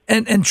right?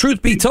 And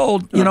truth be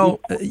told, you know,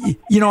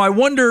 I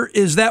wonder,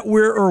 is that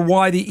where or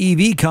why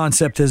the EV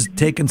concept has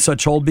taken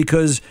such hold?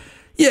 Because,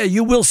 yeah,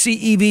 you will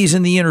see EVs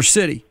in the inner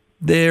city.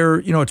 They're,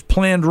 you know, it's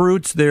planned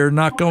routes. They're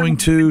not going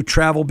to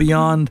travel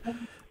beyond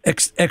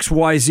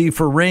XYZ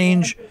for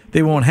range.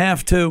 They won't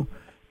have to.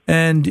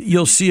 And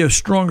you'll see a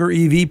stronger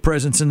EV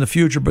presence in the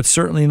future, but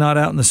certainly not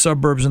out in the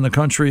suburbs in the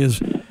country as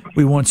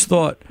we once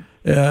thought,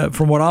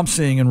 from what I'm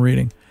seeing and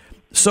reading.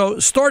 So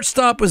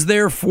start-stop was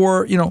there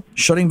for, you know,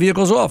 shutting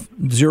vehicles off,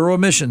 zero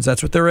emissions.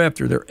 That's what they're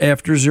after. They're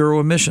after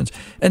zero emissions.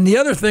 And the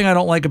other thing I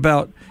don't like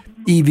about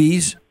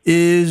EVs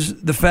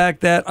is the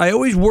fact that I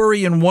always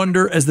worry and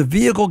wonder, as the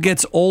vehicle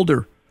gets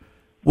older,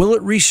 will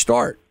it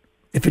restart?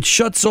 If it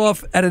shuts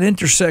off at an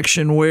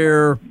intersection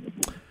where,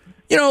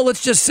 you know,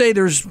 let's just say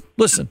let's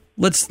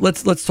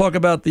talk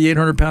about the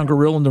 800-pound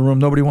gorilla in the room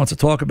nobody wants to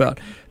talk about.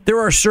 There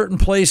are certain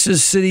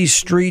places, cities,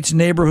 streets,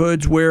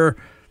 neighborhoods where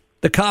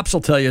the cops will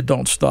tell you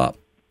don't stop.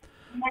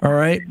 All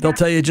right? They'll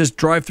tell you just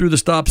drive through the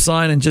stop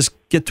sign and just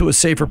get to a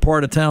safer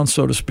part of town,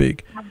 so to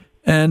speak.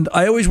 And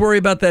I always worry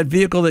about that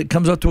vehicle that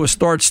comes up to a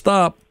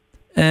start-stop,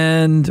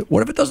 and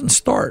what if it doesn't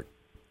start?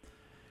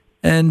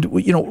 And,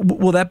 you know,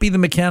 will that be the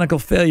mechanical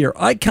failure?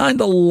 I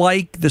kind of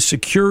like the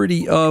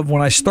security of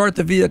when I start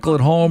the vehicle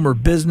at home or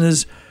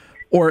business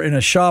or in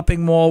a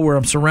shopping mall where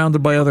I'm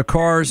surrounded by other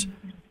cars.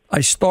 I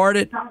start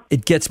it,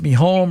 it gets me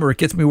home or it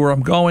gets me where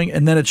I'm going,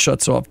 and then it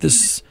shuts off.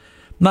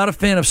 Not a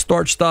fan of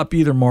start-stop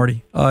either,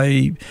 Marty.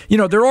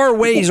 There are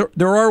ways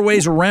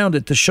around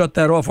it to shut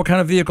that off. What kind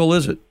of vehicle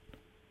is it?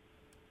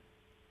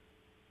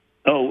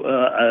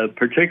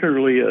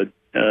 Particularly,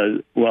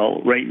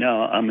 right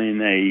now I'm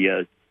in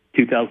a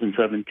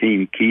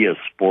 2017 Kia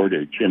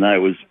Sportage, and I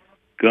was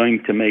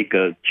going to make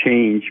a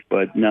change,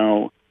 but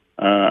now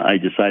I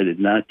decided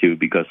not to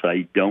because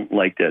I don't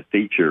like that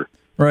feature.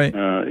 Right.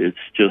 It's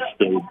just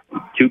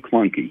too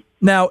clunky.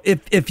 Now,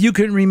 if you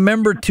can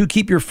remember to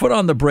keep your foot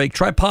on the brake,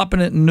 try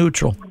popping it in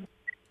neutral.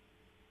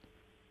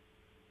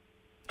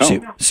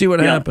 See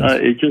what happens.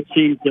 It just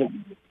seems that,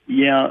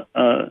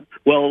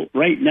 well,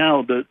 right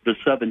now the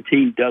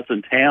 17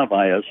 doesn't have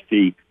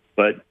ISG,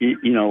 but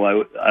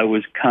I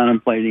was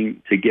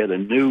contemplating to get a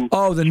new.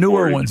 Oh, the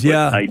newer Sportage, ones,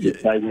 yeah. I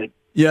decided.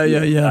 Yeah.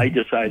 I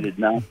decided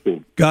not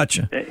to.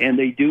 Gotcha. And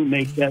they do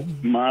make that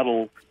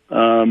model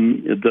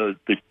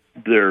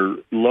their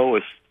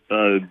lowest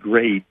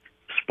grade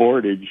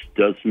Sportage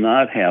does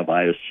not have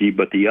ISG,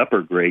 but the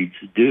upper grades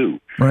do.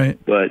 Right.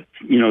 But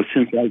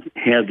since I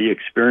had the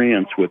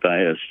experience with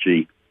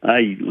ISG,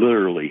 I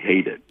literally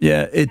hate it.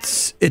 Yeah,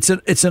 it's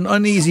an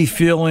uneasy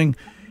feeling,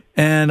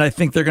 and I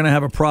think they're going to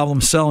have a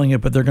problem selling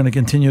it, but they're going to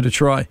continue to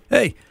try.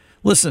 Hey,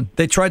 listen,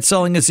 they tried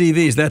selling us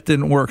EVs. That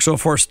didn't work. So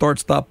far,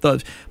 start-stop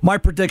does. My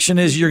prediction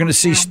is you're going to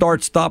see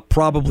start-stop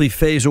probably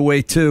phase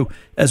away, too,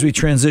 as we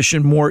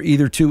transition more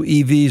either to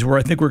EVs, where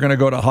I think we're going to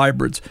go to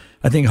hybrids.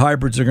 I think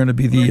hybrids are going to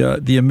be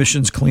the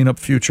emissions cleanup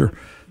future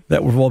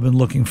that we've all been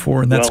looking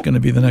for, and that's going to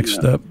be the next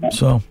step.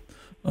 So,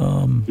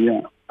 I'm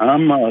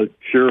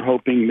sure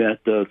hoping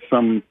that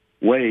some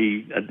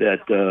way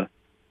that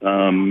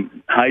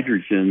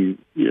hydrogen,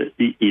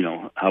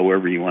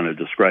 however you want to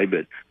describe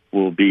it,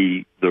 will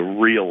be the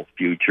real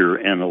future,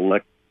 and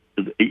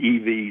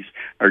EVs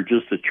are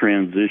just a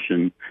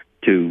transition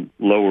to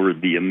lower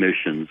the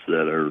emissions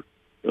that are,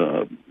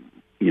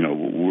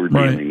 we're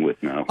dealing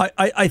with now.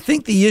 I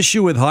think the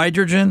issue with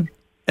hydrogen,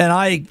 and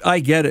I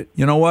get it.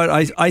 You know what?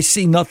 I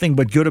see nothing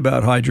but good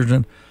about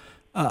hydrogen.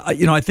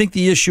 I think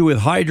the issue with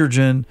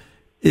hydrogen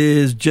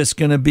is just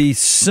going to be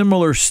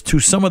similar to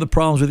some of the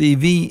problems with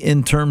EV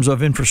in terms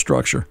of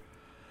infrastructure.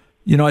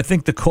 I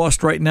think the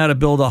cost right now to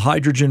build a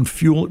hydrogen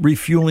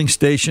refueling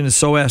station is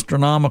so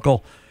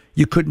astronomical,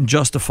 you couldn't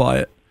justify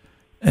it.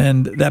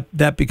 And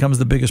that becomes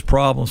the biggest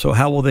problem. So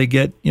how will they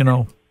get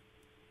you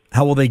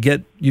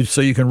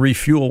so you can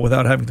refuel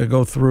without having to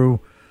go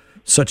through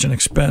such an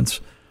expense?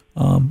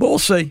 But we'll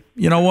see.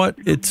 You know what?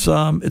 It's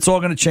all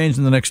going to change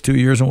in the next 2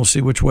 years, and we'll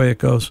see which way it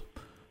goes.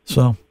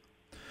 So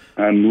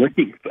I'm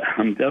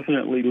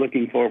definitely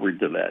looking forward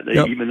to that.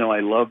 Yep. Even though I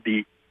love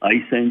the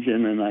ICE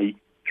engine, and I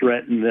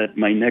threaten that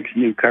my next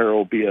new car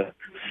will be a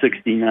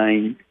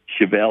 69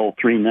 Chevelle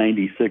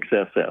 396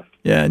 SF.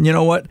 Yeah, and you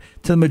know what?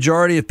 To the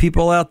majority of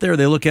people out there,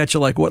 they look at you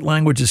like, what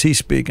language is he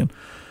speaking?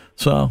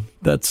 So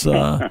that's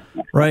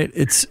right.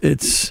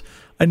 It's.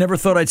 I never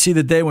thought I'd see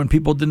the day when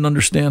people didn't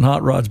understand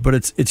hot rods, but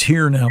it's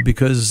here now,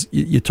 because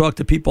you talk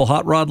to people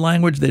hot rod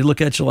language, they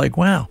look at you like,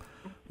 wow,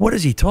 what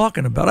is he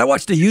talking about? I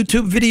watched a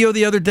YouTube video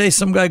the other day,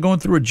 some guy going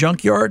through a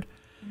junkyard,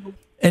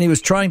 and he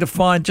was trying to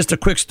find, just a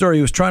quick story,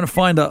 he was trying to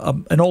find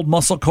an old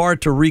muscle car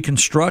to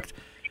reconstruct.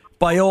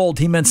 By old,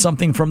 he meant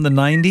something from the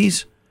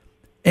 90s,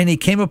 and he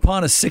came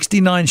upon a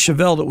 69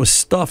 Chevelle that was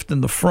stuffed in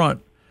the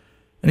front.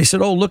 And he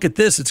said, oh, look at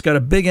this. It's got a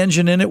big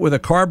engine in it with a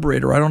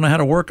carburetor. I don't know how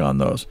to work on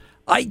those.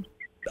 I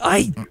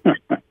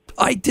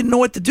didn't know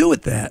what to do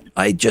with that.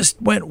 I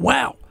just went,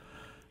 wow.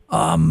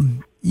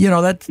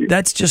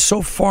 That's just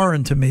so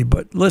foreign to me.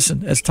 But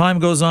listen, as time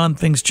goes on,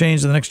 things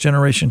change. The next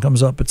generation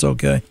comes up. It's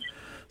okay.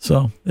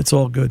 So it's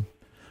all good.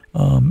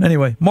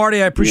 Anyway,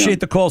 Marty, I appreciate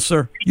the call,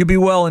 sir. You be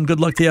well, and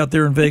good luck to you out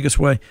there in Vegas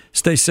way.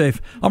 Stay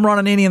safe. I'm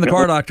Ron Ananian, the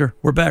Car Doctor.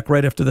 We're back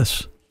right after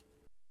this.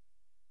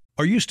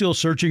 Are you still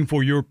searching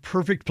for your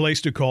perfect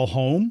place to call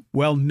home?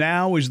 Well,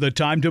 now is the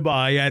time to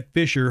buy at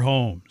Fisher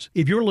Homes.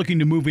 If you're looking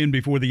to move in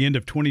before the end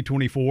of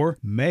 2024,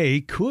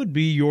 May could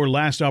be your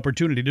last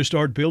opportunity to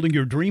start building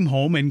your dream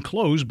home and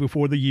close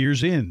before the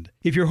year's end.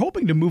 If you're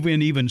hoping to move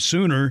in even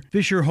sooner,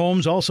 Fisher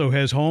Homes also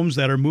has homes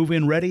that are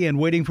move-in ready and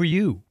waiting for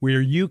you,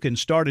 where you can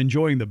start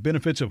enjoying the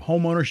benefits of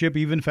homeownership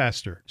even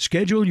faster.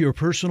 Schedule your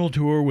personal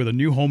tour with a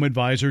new home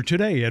advisor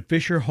today at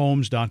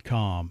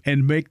FisherHomes.com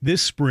and make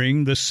this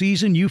spring the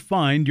season you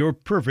find your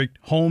perfect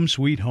home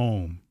sweet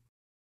home.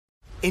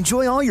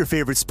 Enjoy all your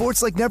favorite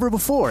sports like never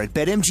before at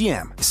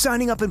BetMGM.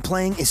 Signing up and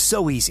playing is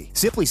so easy.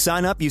 Simply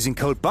sign up using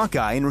code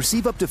Buckeye and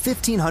receive up to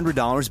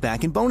 $1,500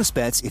 back in bonus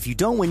bets if you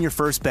don't win your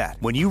first bet.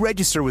 When you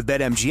register with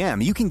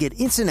BetMGM, you can get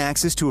instant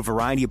access to a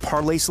variety of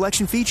parlay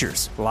selection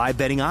features, live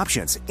betting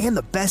options, and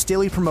the best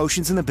daily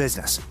promotions in the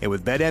business. And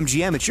with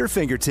BetMGM at your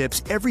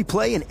fingertips, every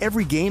play and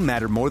every game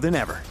matter more than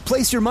ever.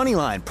 Place your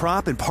moneyline,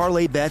 prop, and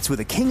parlay bets with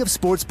the king of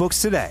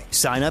sportsbooks today.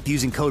 Sign up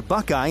using code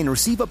Buckeye and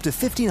receive up to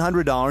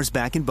 $1,500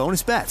 back in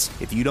bonus bets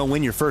if you don't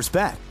win your first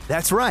bet.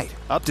 That's right,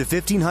 up to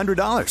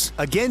 $1,500.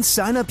 Again,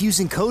 sign up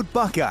using code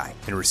Buckeye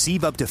and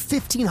receive up to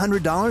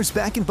 $1,500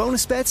 back in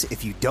bonus bets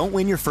if you don't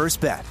win your first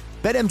bet.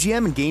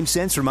 BetMGM and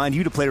GameSense remind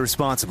you to play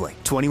responsibly.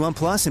 21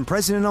 plus and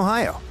present in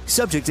Ohio.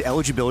 Subject to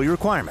eligibility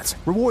requirements.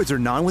 Rewards are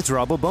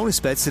non-withdrawable bonus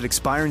bets that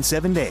expire in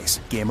 7 days.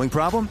 Gambling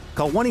problem?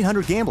 Call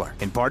 1-800-GAMBLER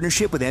in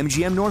partnership with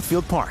MGM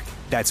Northfield Park.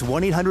 That's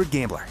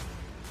 1-800-GAMBLER.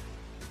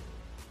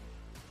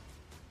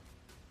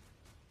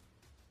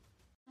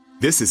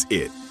 This is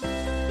it.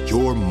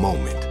 Your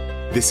moment.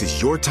 This is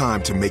your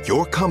time to make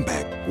your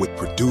comeback with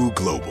Purdue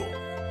Global.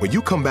 When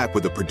you come back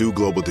with a Purdue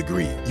Global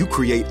degree, you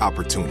create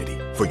opportunity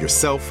for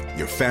yourself,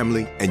 your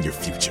family, and your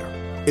future.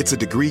 It's a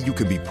degree you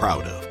can be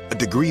proud of, a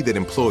degree that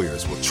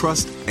employers will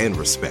trust and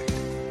respect.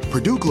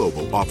 Purdue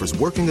Global offers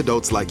working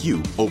adults like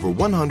you over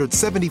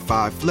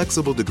 175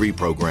 flexible degree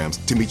programs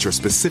to meet your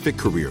specific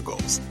career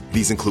goals.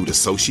 These include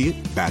associate,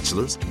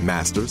 bachelor's,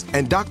 master's,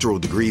 and doctoral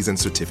degrees and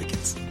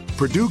certificates.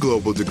 Purdue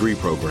Global degree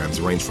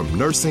programs range from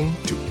nursing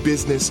to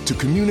business to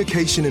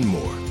communication and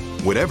more.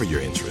 Whatever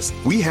your interest,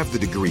 we have the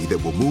degree that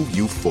will move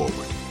you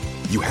forward.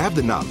 You have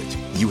the knowledge,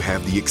 you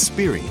have the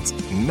experience.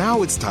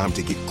 Now it's time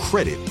to get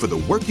credit for the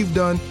work you've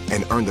done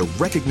and earn the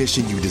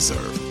recognition you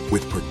deserve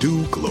with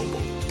Purdue Global,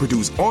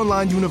 Purdue's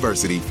online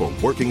university for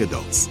working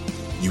adults.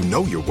 You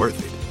know you're worth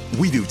it.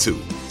 We do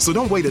too. So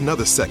don't wait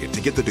another second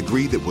to get the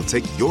degree that will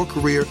take your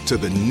career to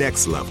the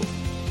next level.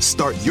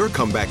 Start your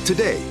comeback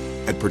today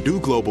at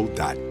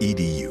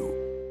purdueglobal.edu.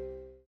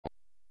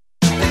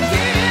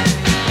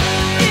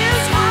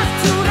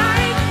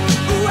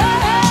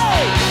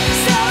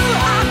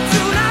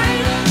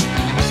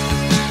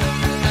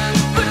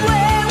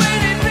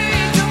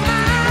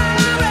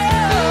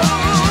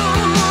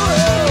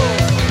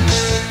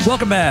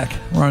 Welcome back.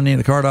 Ron Ananian,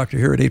 the Car Doctor,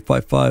 here at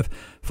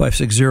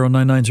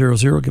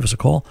 855-560-9900. Give us a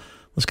call.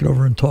 Let's get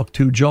over and talk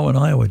to Joe in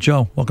Iowa.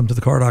 Joe, welcome to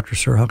the Car Doctor,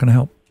 sir. How can I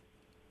help?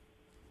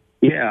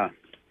 Yeah.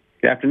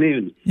 Good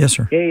afternoon. Yes,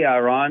 sir. Hey,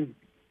 Ron.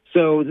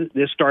 So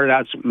this started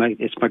out,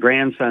 it's my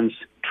grandson's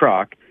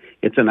truck.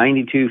 It's a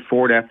 92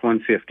 Ford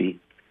F-150.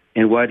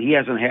 And he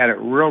hasn't had it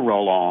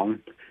real long,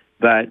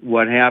 but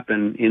what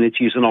happened, and it's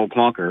using an old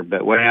clunker,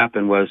 but what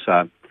happened was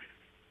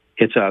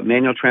it's a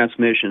manual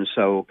transmission,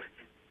 so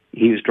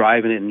he was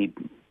driving it and he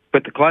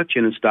put the clutch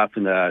in and stuff,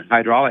 and the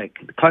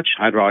clutch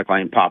hydraulic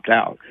line popped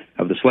out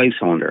of the slave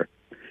cylinder.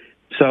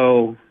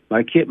 So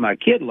my kid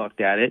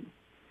looked at it,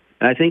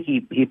 and I think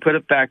he put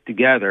it back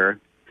together,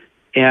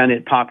 and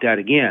it popped out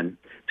again.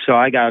 So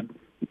I got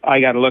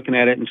looking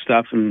at it and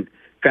stuff, and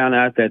found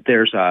out that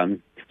there's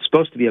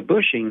supposed to be a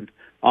bushing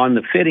on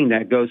the fitting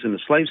that goes in the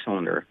slave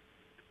cylinder.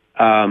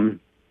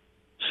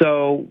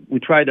 So we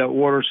tried to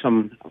order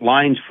some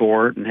lines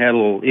for it, and had a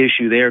little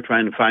issue there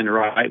trying to find the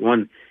right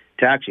one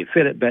to actually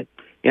fit it, but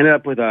ended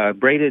up with a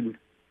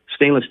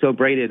stainless steel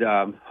braided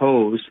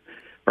hose,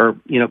 or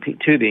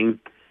tubing,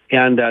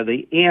 and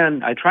the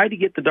end. I tried to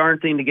get the darn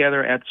thing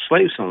together at the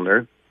slave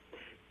cylinder,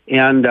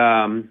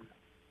 and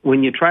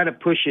when you try to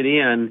push it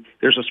in,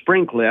 there's a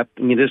spring clip,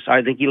 and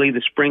I think you leave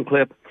the spring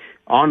clip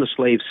on the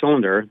slave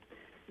cylinder,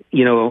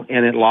 and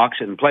it locks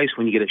it in place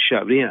when you get it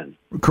shoved in.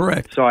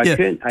 Correct. So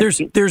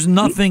there's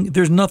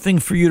nothing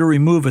for you to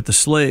remove at the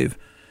slave.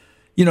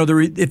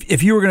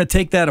 If you were going to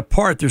take that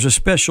apart, there's a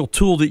special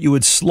tool that you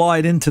would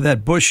slide into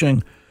that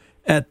bushing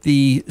at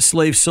the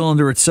slave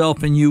cylinder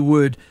itself, and you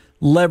would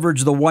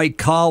leverage the white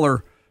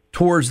collar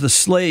towards the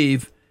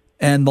slave,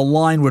 and the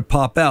line would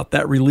pop out.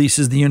 That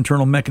releases the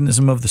internal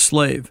mechanism of the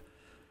slave.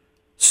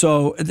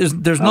 So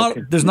there's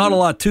not a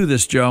lot to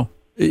this, Joe.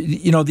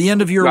 The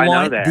end of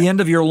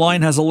your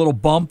line has a little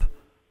bump,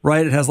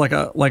 right? It has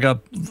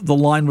the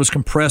line was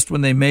compressed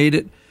when they made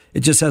it.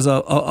 It just has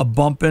a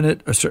bump in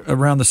it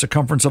around the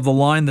circumference of the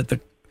line that the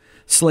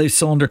slave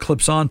cylinder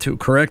clips onto,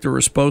 correct? Or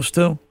is supposed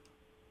to?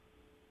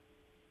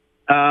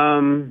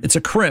 It's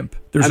a crimp.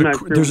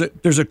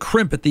 There's a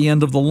crimp at the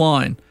end of the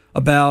line,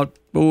 about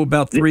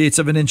 3/8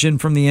 of an inch in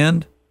from the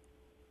end.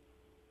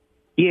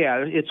 Yeah,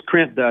 it's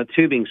crimped. The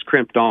tubing's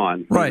crimped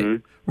on. Right,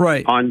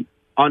 right. On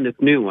the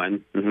new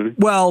one. Mm-hmm.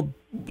 Well,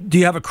 do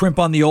you have a crimp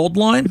on the old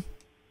line?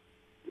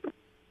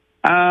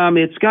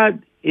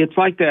 It's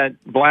like that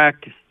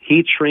black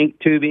heat shrink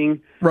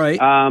tubing.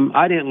 Right.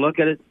 I didn't look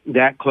at it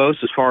that close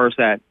as far as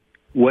that,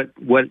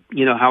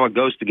 how it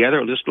goes together.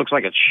 It just looks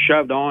like it's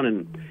shoved on,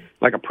 and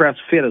like a press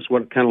fit is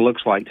what it kind of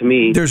looks like to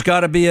me. There's got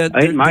to be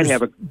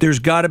there's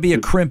got to be a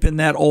crimp in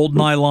that old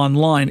nylon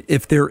line.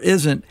 If there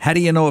isn't, how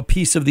do you know a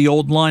piece of the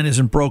old line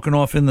isn't broken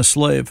off in the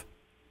slave?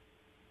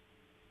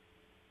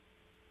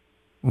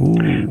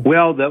 Ooh.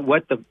 Well,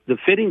 the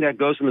fitting that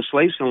goes in the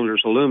slave cylinder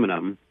is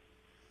aluminum.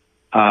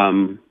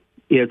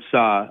 It's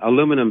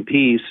aluminum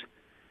piece,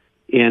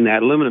 and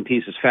that aluminum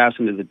piece is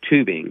fastened to the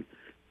tubing.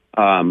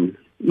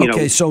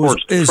 So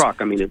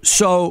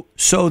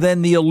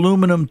then the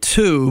aluminum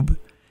tube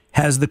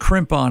has the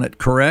crimp on it,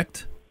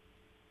 correct?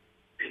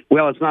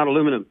 Well, it's not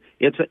aluminum.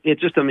 It's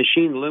just a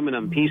machined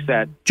aluminum piece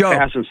that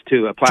fastens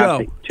to a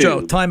plastic tube.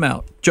 Joe, time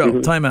out.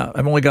 Time out.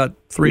 I've only got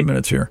 3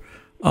 minutes here.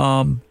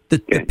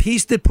 The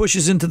piece that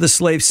pushes into the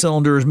slave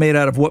cylinder is made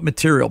out of what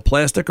material?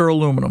 Plastic or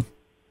aluminum?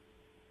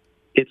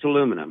 It's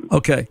aluminum.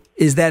 Okay.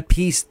 Is that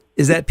piece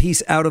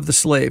out of the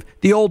slave?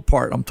 The old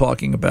part I'm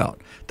talking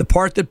about. The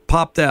part that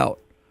popped out.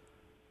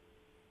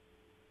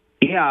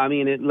 Yeah, I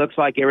mean, it looks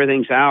like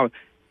everything's out.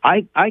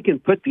 I can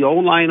put the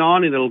old line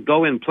on and it'll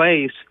go in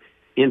place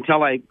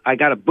until I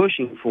got a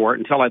bushing for it,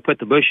 until I put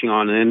the bushing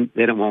on, and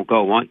then it won't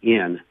go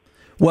in.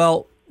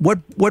 Well,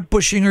 What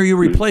bushing are you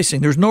replacing?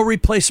 There's no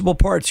replaceable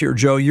parts here,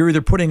 Joe. You're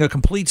either putting a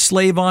complete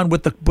slave on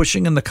with the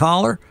bushing and the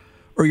collar,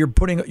 or you're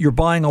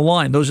buying a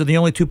line. Those are the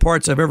only two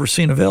parts I've ever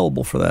seen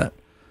available for that.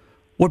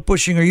 What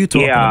bushing are you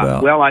talking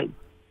about? Well,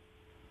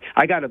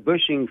 I got a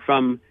bushing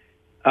from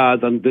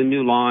the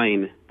new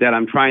line that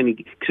I'm trying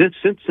to.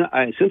 Since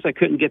I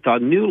couldn't get the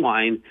new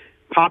line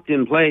popped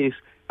in place,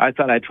 I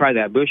thought I'd try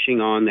that bushing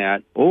on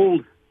that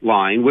old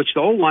line, which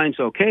the old line's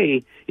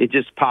okay. It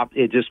just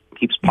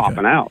keeps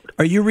popping out.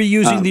 Are you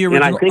reusing the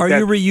original? Are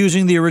you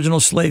reusing the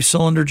original slave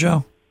cylinder,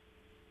 Joe?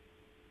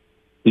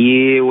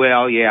 Yeah,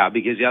 well, yeah,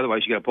 because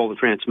otherwise you got to pull the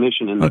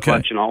transmission and the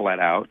clutch and all that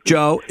out.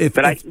 Joe, if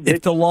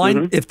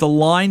the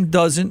line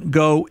doesn't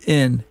go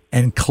in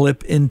and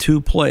clip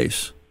into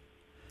place,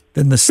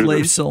 then the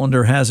slave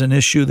cylinder has an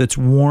issue that's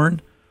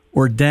worn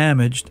or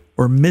damaged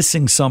or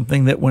missing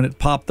something that when it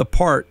popped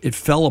apart, it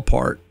fell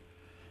apart,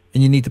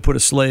 and you need to put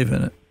a slave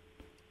in it.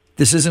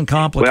 This isn't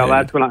complicated. Well,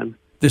 that's what I'm.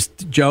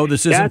 Joe,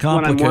 this isn't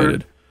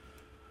complicated.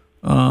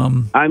 I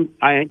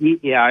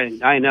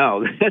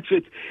know.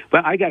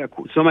 But I got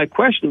my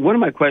question. One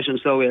of my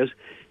questions though is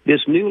this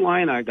new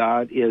line I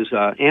got is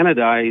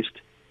anodized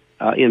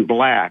in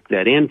black.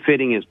 That end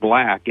fitting is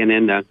black, and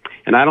then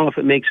and I don't know if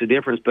it makes a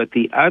difference, but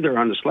the other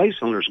on the slave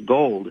cylinder is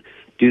gold.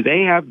 Do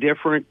they have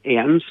different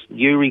ends? Do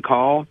you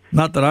recall?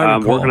 Not that I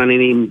recall. Working on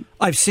any.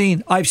 I've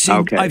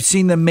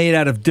seen them made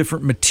out of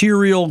different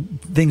material,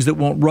 things that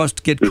won't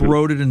rust, get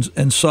corroded,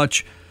 and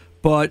such.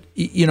 But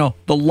the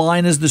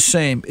line is the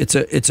same. It's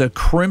a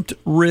crimped,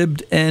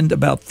 ribbed end,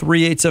 about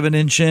 3/8 of an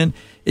inch in.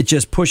 It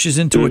just pushes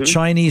into a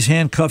Chinese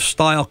handcuff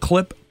style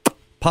clip,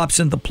 pops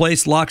into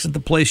place, locks into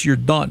place. You're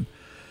done.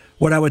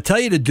 What I would tell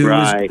you to do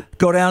is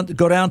go down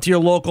to your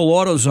local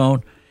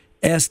AutoZone,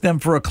 ask them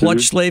for a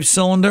clutch slave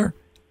cylinder,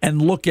 and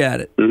look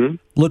at it.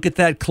 Look at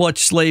that clutch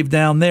slave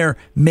down there.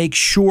 Make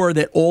sure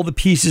that all the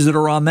pieces that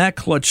are on that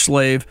clutch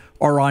slave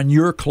are on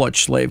your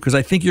clutch slave, because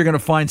I think you're going to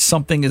find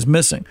something is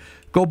missing.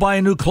 Go buy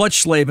a new clutch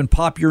slave and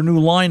pop your new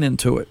line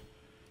into it.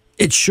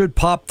 It should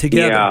pop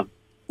together,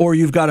 or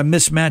you've got a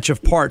mismatch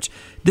of parts.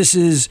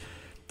 There's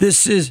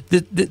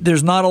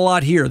not a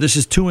lot here. This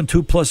is 2 and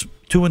 2 plus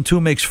 2 and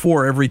 2 makes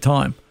 4 every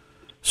time.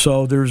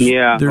 So there's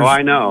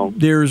I know.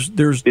 There's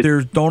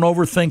don't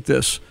overthink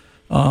this.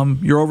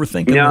 You're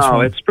overthinking this one.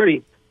 No, it's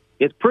pretty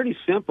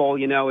simple.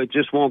 It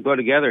just won't go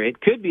together. It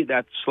could be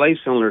that slave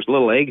cylinder's a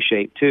little egg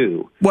shaped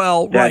too.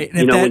 Well, right.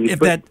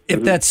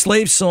 If that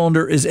slave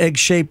cylinder is egg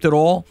shaped at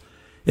all,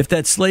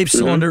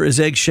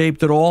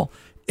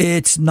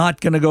 it's not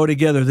going to go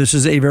together. This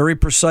is a very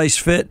precise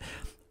fit.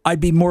 I'd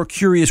be more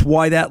curious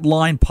why that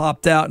line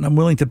popped out, and I'm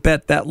willing to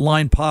bet that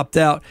line popped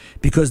out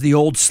because the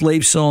old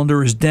slave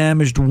cylinder is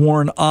damaged,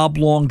 worn,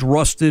 oblonged,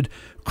 rusted,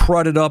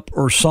 crudded up,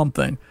 or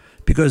something.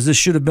 Because this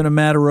should have been a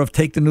matter of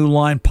take the new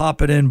line,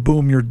 pop it in,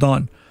 boom, you're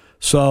done.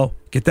 So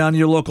get down to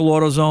your local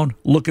AutoZone,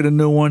 look at a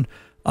new one.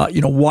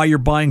 Why you're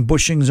buying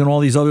bushings and all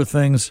these other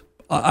things,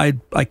 I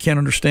can't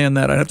understand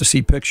that. I'd have to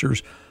see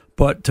pictures.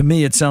 But to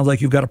me, it sounds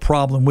like you've got a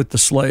problem with the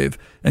slave.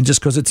 And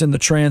just because it's in the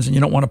trans and you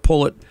don't want to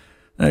pull it,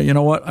 you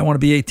know what? I want to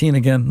be 18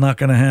 again. Not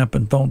going to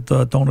happen.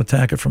 Don't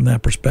attack it from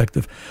that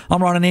perspective.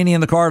 I'm Ron Ananian,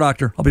 the Car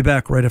Doctor. I'll be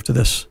back right after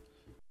this.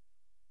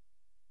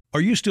 Are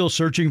you still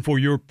searching for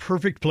your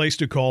perfect place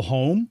to call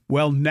home?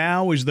 Well,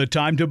 now is the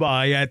time to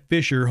buy at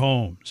Fisher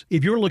Homes.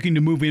 If you're looking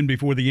to move in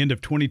before the end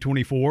of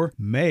 2024,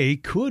 May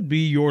could be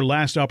your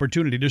last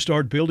opportunity to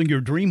start building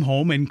your dream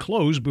home and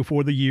close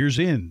before the year's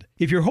end.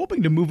 If you're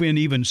hoping to move in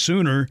even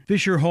sooner,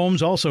 Fisher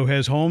Homes also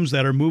has homes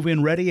that are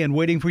move-in ready and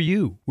waiting for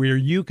you, where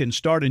you can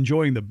start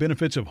enjoying the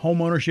benefits of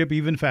homeownership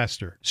even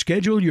faster.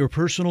 Schedule your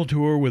personal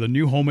tour with a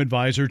new home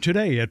advisor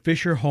today at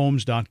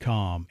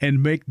FisherHomes.com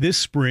and make this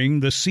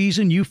spring the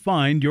season you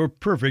find your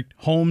perfect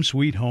home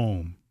sweet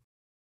home.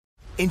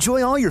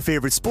 Enjoy all your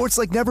favorite sports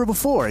like never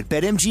before at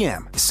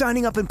BetMGM.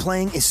 Signing up and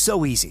playing is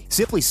so easy.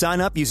 Simply sign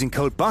up using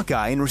code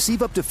Buckeye and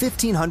receive up to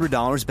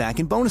 $1,500 back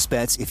in bonus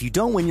bets if you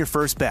don't win your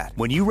first bet.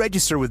 When you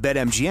register with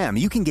BetMGM,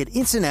 you can get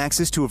instant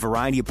access to a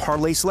variety of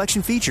parlay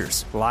selection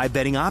features, live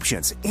betting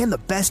options, and the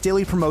best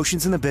daily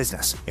promotions in the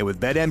business. And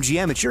with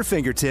BetMGM at your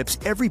fingertips,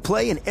 every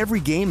play and every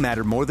game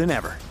matter more than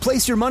ever.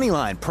 Place your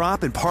moneyline,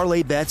 prop, and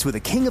parlay bets with the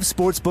king of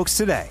sportsbooks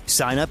today.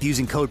 Sign up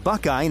using code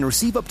Buckeye and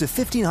receive up to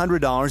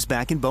 $1,500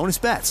 back in bonus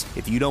bets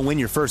if you don't win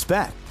your first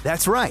bet.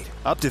 That's right,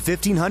 up to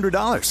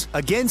 $1,500.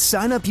 Again,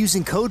 sign up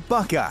using code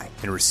Buckeye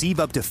and receive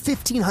up to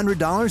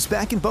 $1,500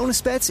 back in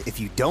bonus bets if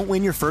you don't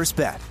win your first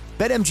bet.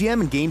 BetMGM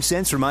and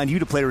GameSense remind you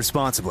to play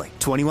responsibly.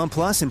 21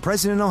 plus and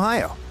present in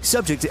Ohio.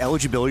 Subject to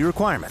eligibility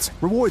requirements.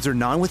 Rewards are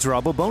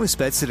non-withdrawable bonus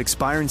bets that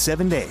expire in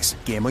 7 days.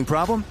 Gambling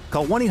problem?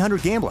 Call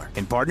 1-800-GAMBLER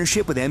in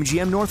partnership with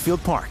MGM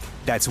Northfield Park.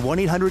 That's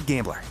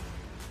 1-800-GAMBLER.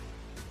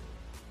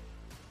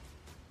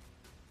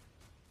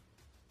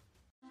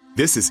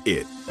 This is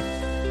it.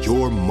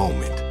 Your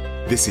moment.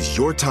 This is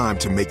your time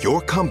to make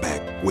your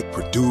comeback with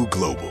Purdue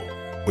Global.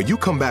 When you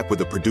come back with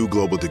a Purdue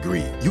Global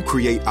degree, you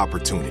create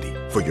opportunity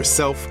for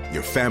yourself,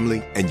 your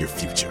family, and your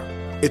future.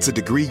 It's a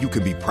degree you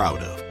can be proud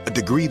of, a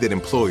degree that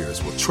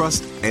employers will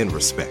trust and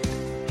respect.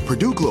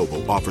 Purdue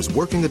Global offers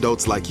working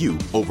adults like you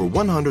over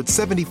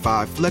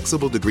 175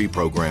 flexible degree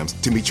programs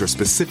to meet your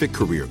specific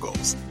career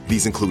goals.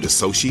 These include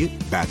associate,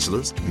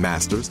 bachelor's,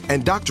 master's,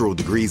 and doctoral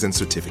degrees and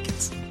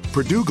certificates.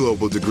 Purdue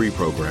Global degree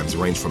programs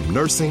range from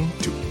nursing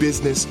to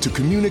business to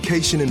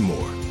communication and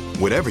more.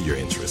 Whatever your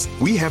interest,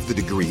 we have the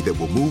degree that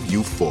will move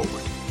you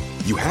forward.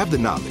 You have the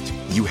knowledge,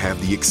 you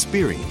have the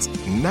experience.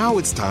 Now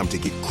it's time to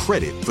get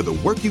credit for the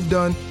work you've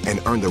done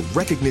and earn the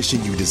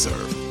recognition you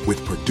deserve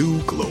with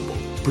Purdue Global,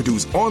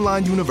 Purdue's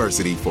online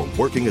university for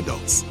working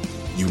adults.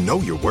 You know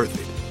you're worth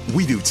it.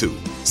 We do too.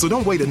 So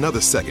don't wait another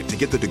second to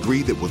get the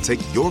degree that will take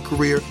your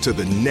career to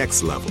the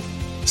next level.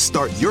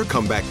 Start your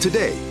comeback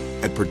today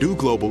at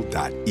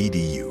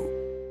purdueglobal.edu.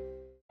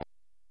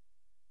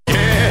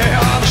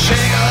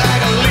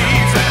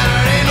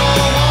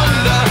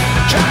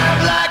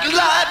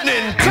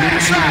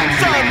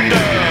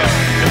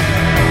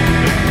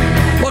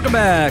 Welcome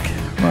back.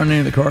 Ron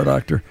Ananian, the Car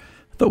Doctor.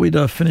 I thought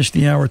we'd finish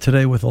the hour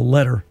today with a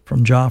letter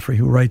from Joffrey,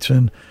 who writes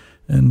in.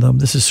 And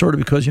this is sort of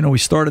because, we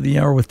started the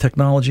hour with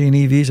technology and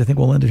EVs. I think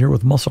we'll end it here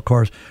with muscle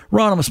cars.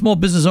 Ron, I'm a small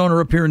business owner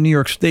up here in New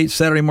York State.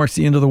 Saturday marks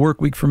the end of the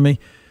work week for me.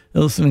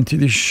 Listening to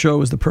this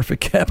show is the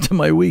perfect cap to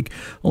my week.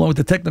 Along with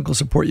the technical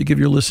support you give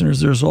your listeners,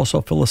 there's also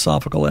a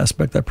philosophical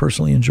aspect I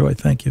personally enjoy.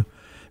 Thank you.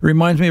 It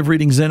reminds me of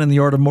reading Zen and the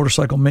Art of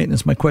Motorcycle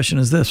Maintenance. My question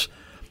is this.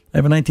 I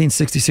have a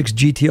 1966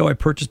 GTO I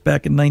purchased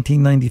back in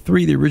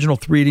 1993. The original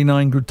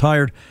 389 grew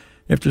tired.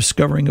 After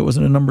discovering it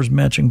wasn't a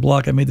numbers-matching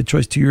block, I made the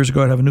choice 2 years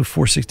ago. I'd have a new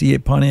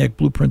 468 Pontiac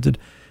blueprinted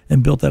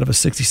and built out of a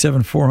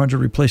 67 400,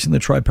 replacing the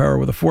tri-power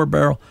with a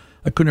 4-barrel.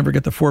 I could never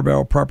get the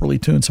 4-barrel properly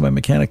tuned, so my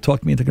mechanic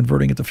talked me into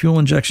converting it to fuel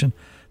injection.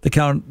 The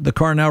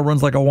car now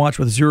runs like a watch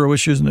with zero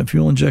issues, and the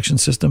fuel injection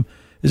system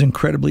is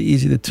incredibly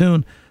easy to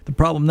tune. The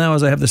problem now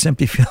is I have this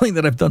empty feeling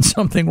that I've done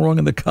something wrong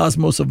in the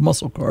cosmos of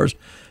muscle cars.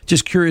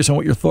 Just curious on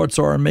what your thoughts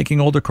are on making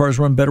older cars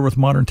run better with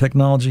modern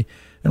technology,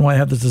 and why I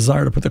have this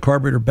desire to put the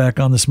carburetor back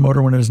on this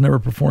motor when it has never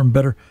performed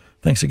better.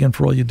 Thanks again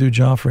for all you do,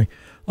 Joffrey.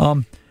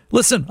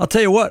 Listen, I'll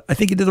tell you what. I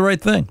think you did the right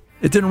thing.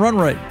 It didn't run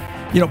right.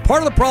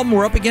 Part of the problem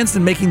we're up against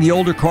in making the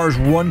older cars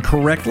run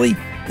correctly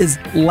is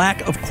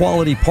lack of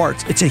quality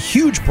parts. It's a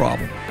huge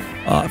problem.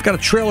 I've got a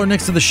trailer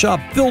next to the shop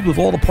filled with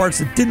all the parts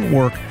that didn't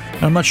work.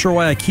 And I'm not sure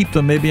why I keep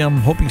them. Maybe I'm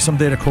hoping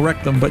someday to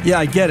correct them. But yeah,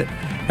 I get it.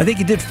 I think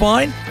you did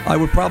fine. I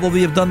would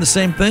probably have done the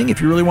same thing.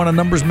 If you really want a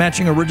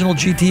numbers-matching original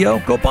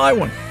GTO, go buy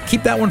one.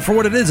 Keep that one for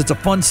what it is. It's a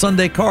fun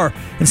Sunday car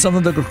and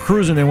something to go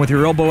cruising in with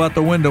your elbow out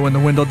the window and the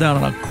window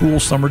down on a cool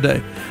summer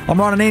day. I'm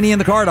Ron Ananian,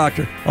 the Car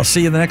Doctor. I'll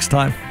see you the next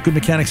time. Good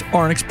mechanics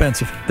aren't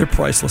expensive. They're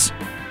priceless.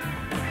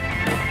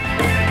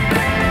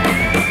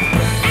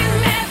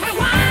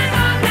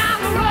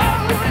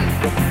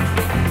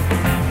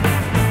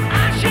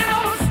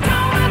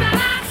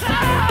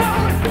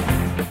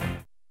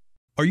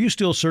 Are you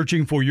still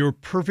searching for your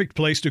perfect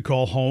place to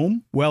call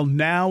home? Well,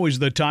 now is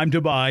the time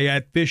to buy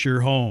at Fisher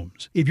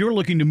Homes. If you're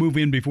looking to move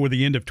in before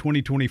the end of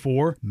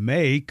 2024,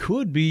 May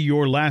could be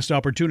your last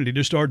opportunity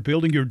to start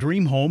building your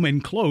dream home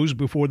and close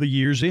before the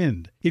year's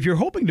end. If you're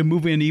hoping to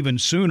move in even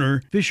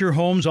sooner, Fisher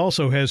Homes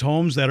also has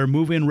homes that are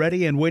move-in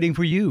ready and waiting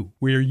for you,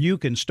 where you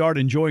can start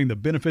enjoying the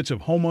benefits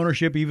of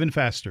homeownership even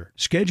faster.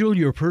 Schedule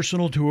your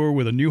personal tour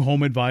with a new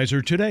home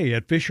advisor today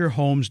at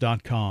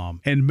FisherHomes.com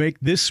and make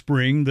this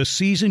spring the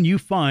season you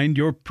find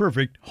your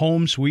perfect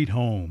home sweet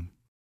home.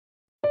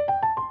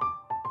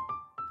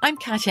 I'm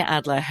Katya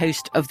Adler,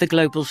 host of The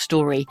Global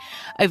Story.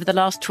 Over the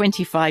last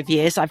 25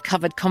 years, I've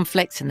covered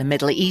conflicts in the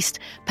Middle East,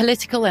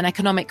 political and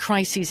economic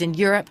crises in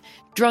Europe,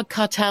 drug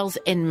cartels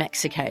in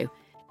Mexico.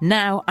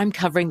 Now I'm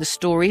covering the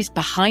stories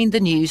behind the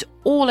news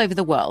all over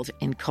the world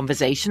in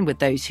conversation with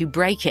those who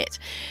break it.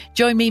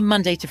 Join me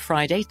Monday to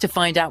Friday to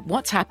find out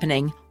what's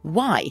happening,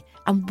 why,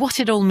 and what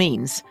it all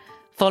means.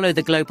 Follow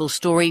The Global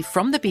Story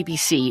from the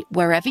BBC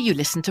wherever you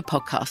listen to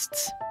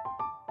podcasts.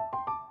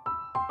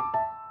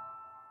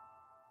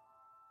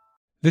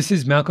 This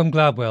is Malcolm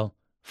Gladwell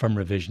from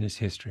Revisionist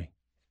History.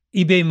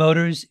 eBay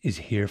Motors is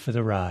here for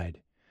the ride.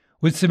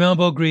 With some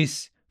elbow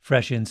grease,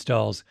 fresh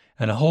installs,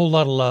 and a whole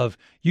lot of love,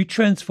 you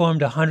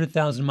transformed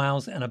 100,000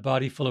 miles and a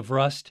body full of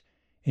rust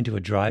into a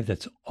drive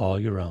that's all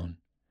your own.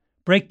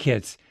 Brake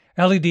kits,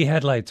 LED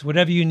headlights,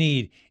 whatever you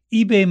need,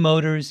 eBay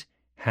Motors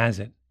has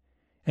it.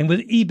 And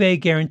with eBay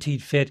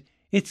Guaranteed Fit,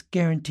 it's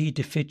guaranteed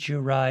to fit your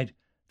ride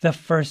the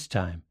first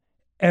time,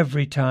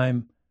 every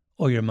time,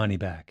 or your money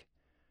back.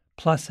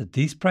 Plus, at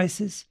these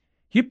prices,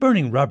 you're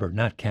burning rubber,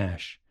 not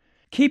cash.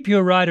 Keep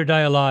your ride or die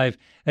alive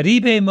at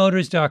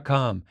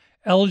ebaymotors.com.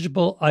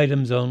 Eligible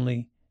items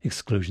only.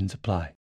 Exclusions apply.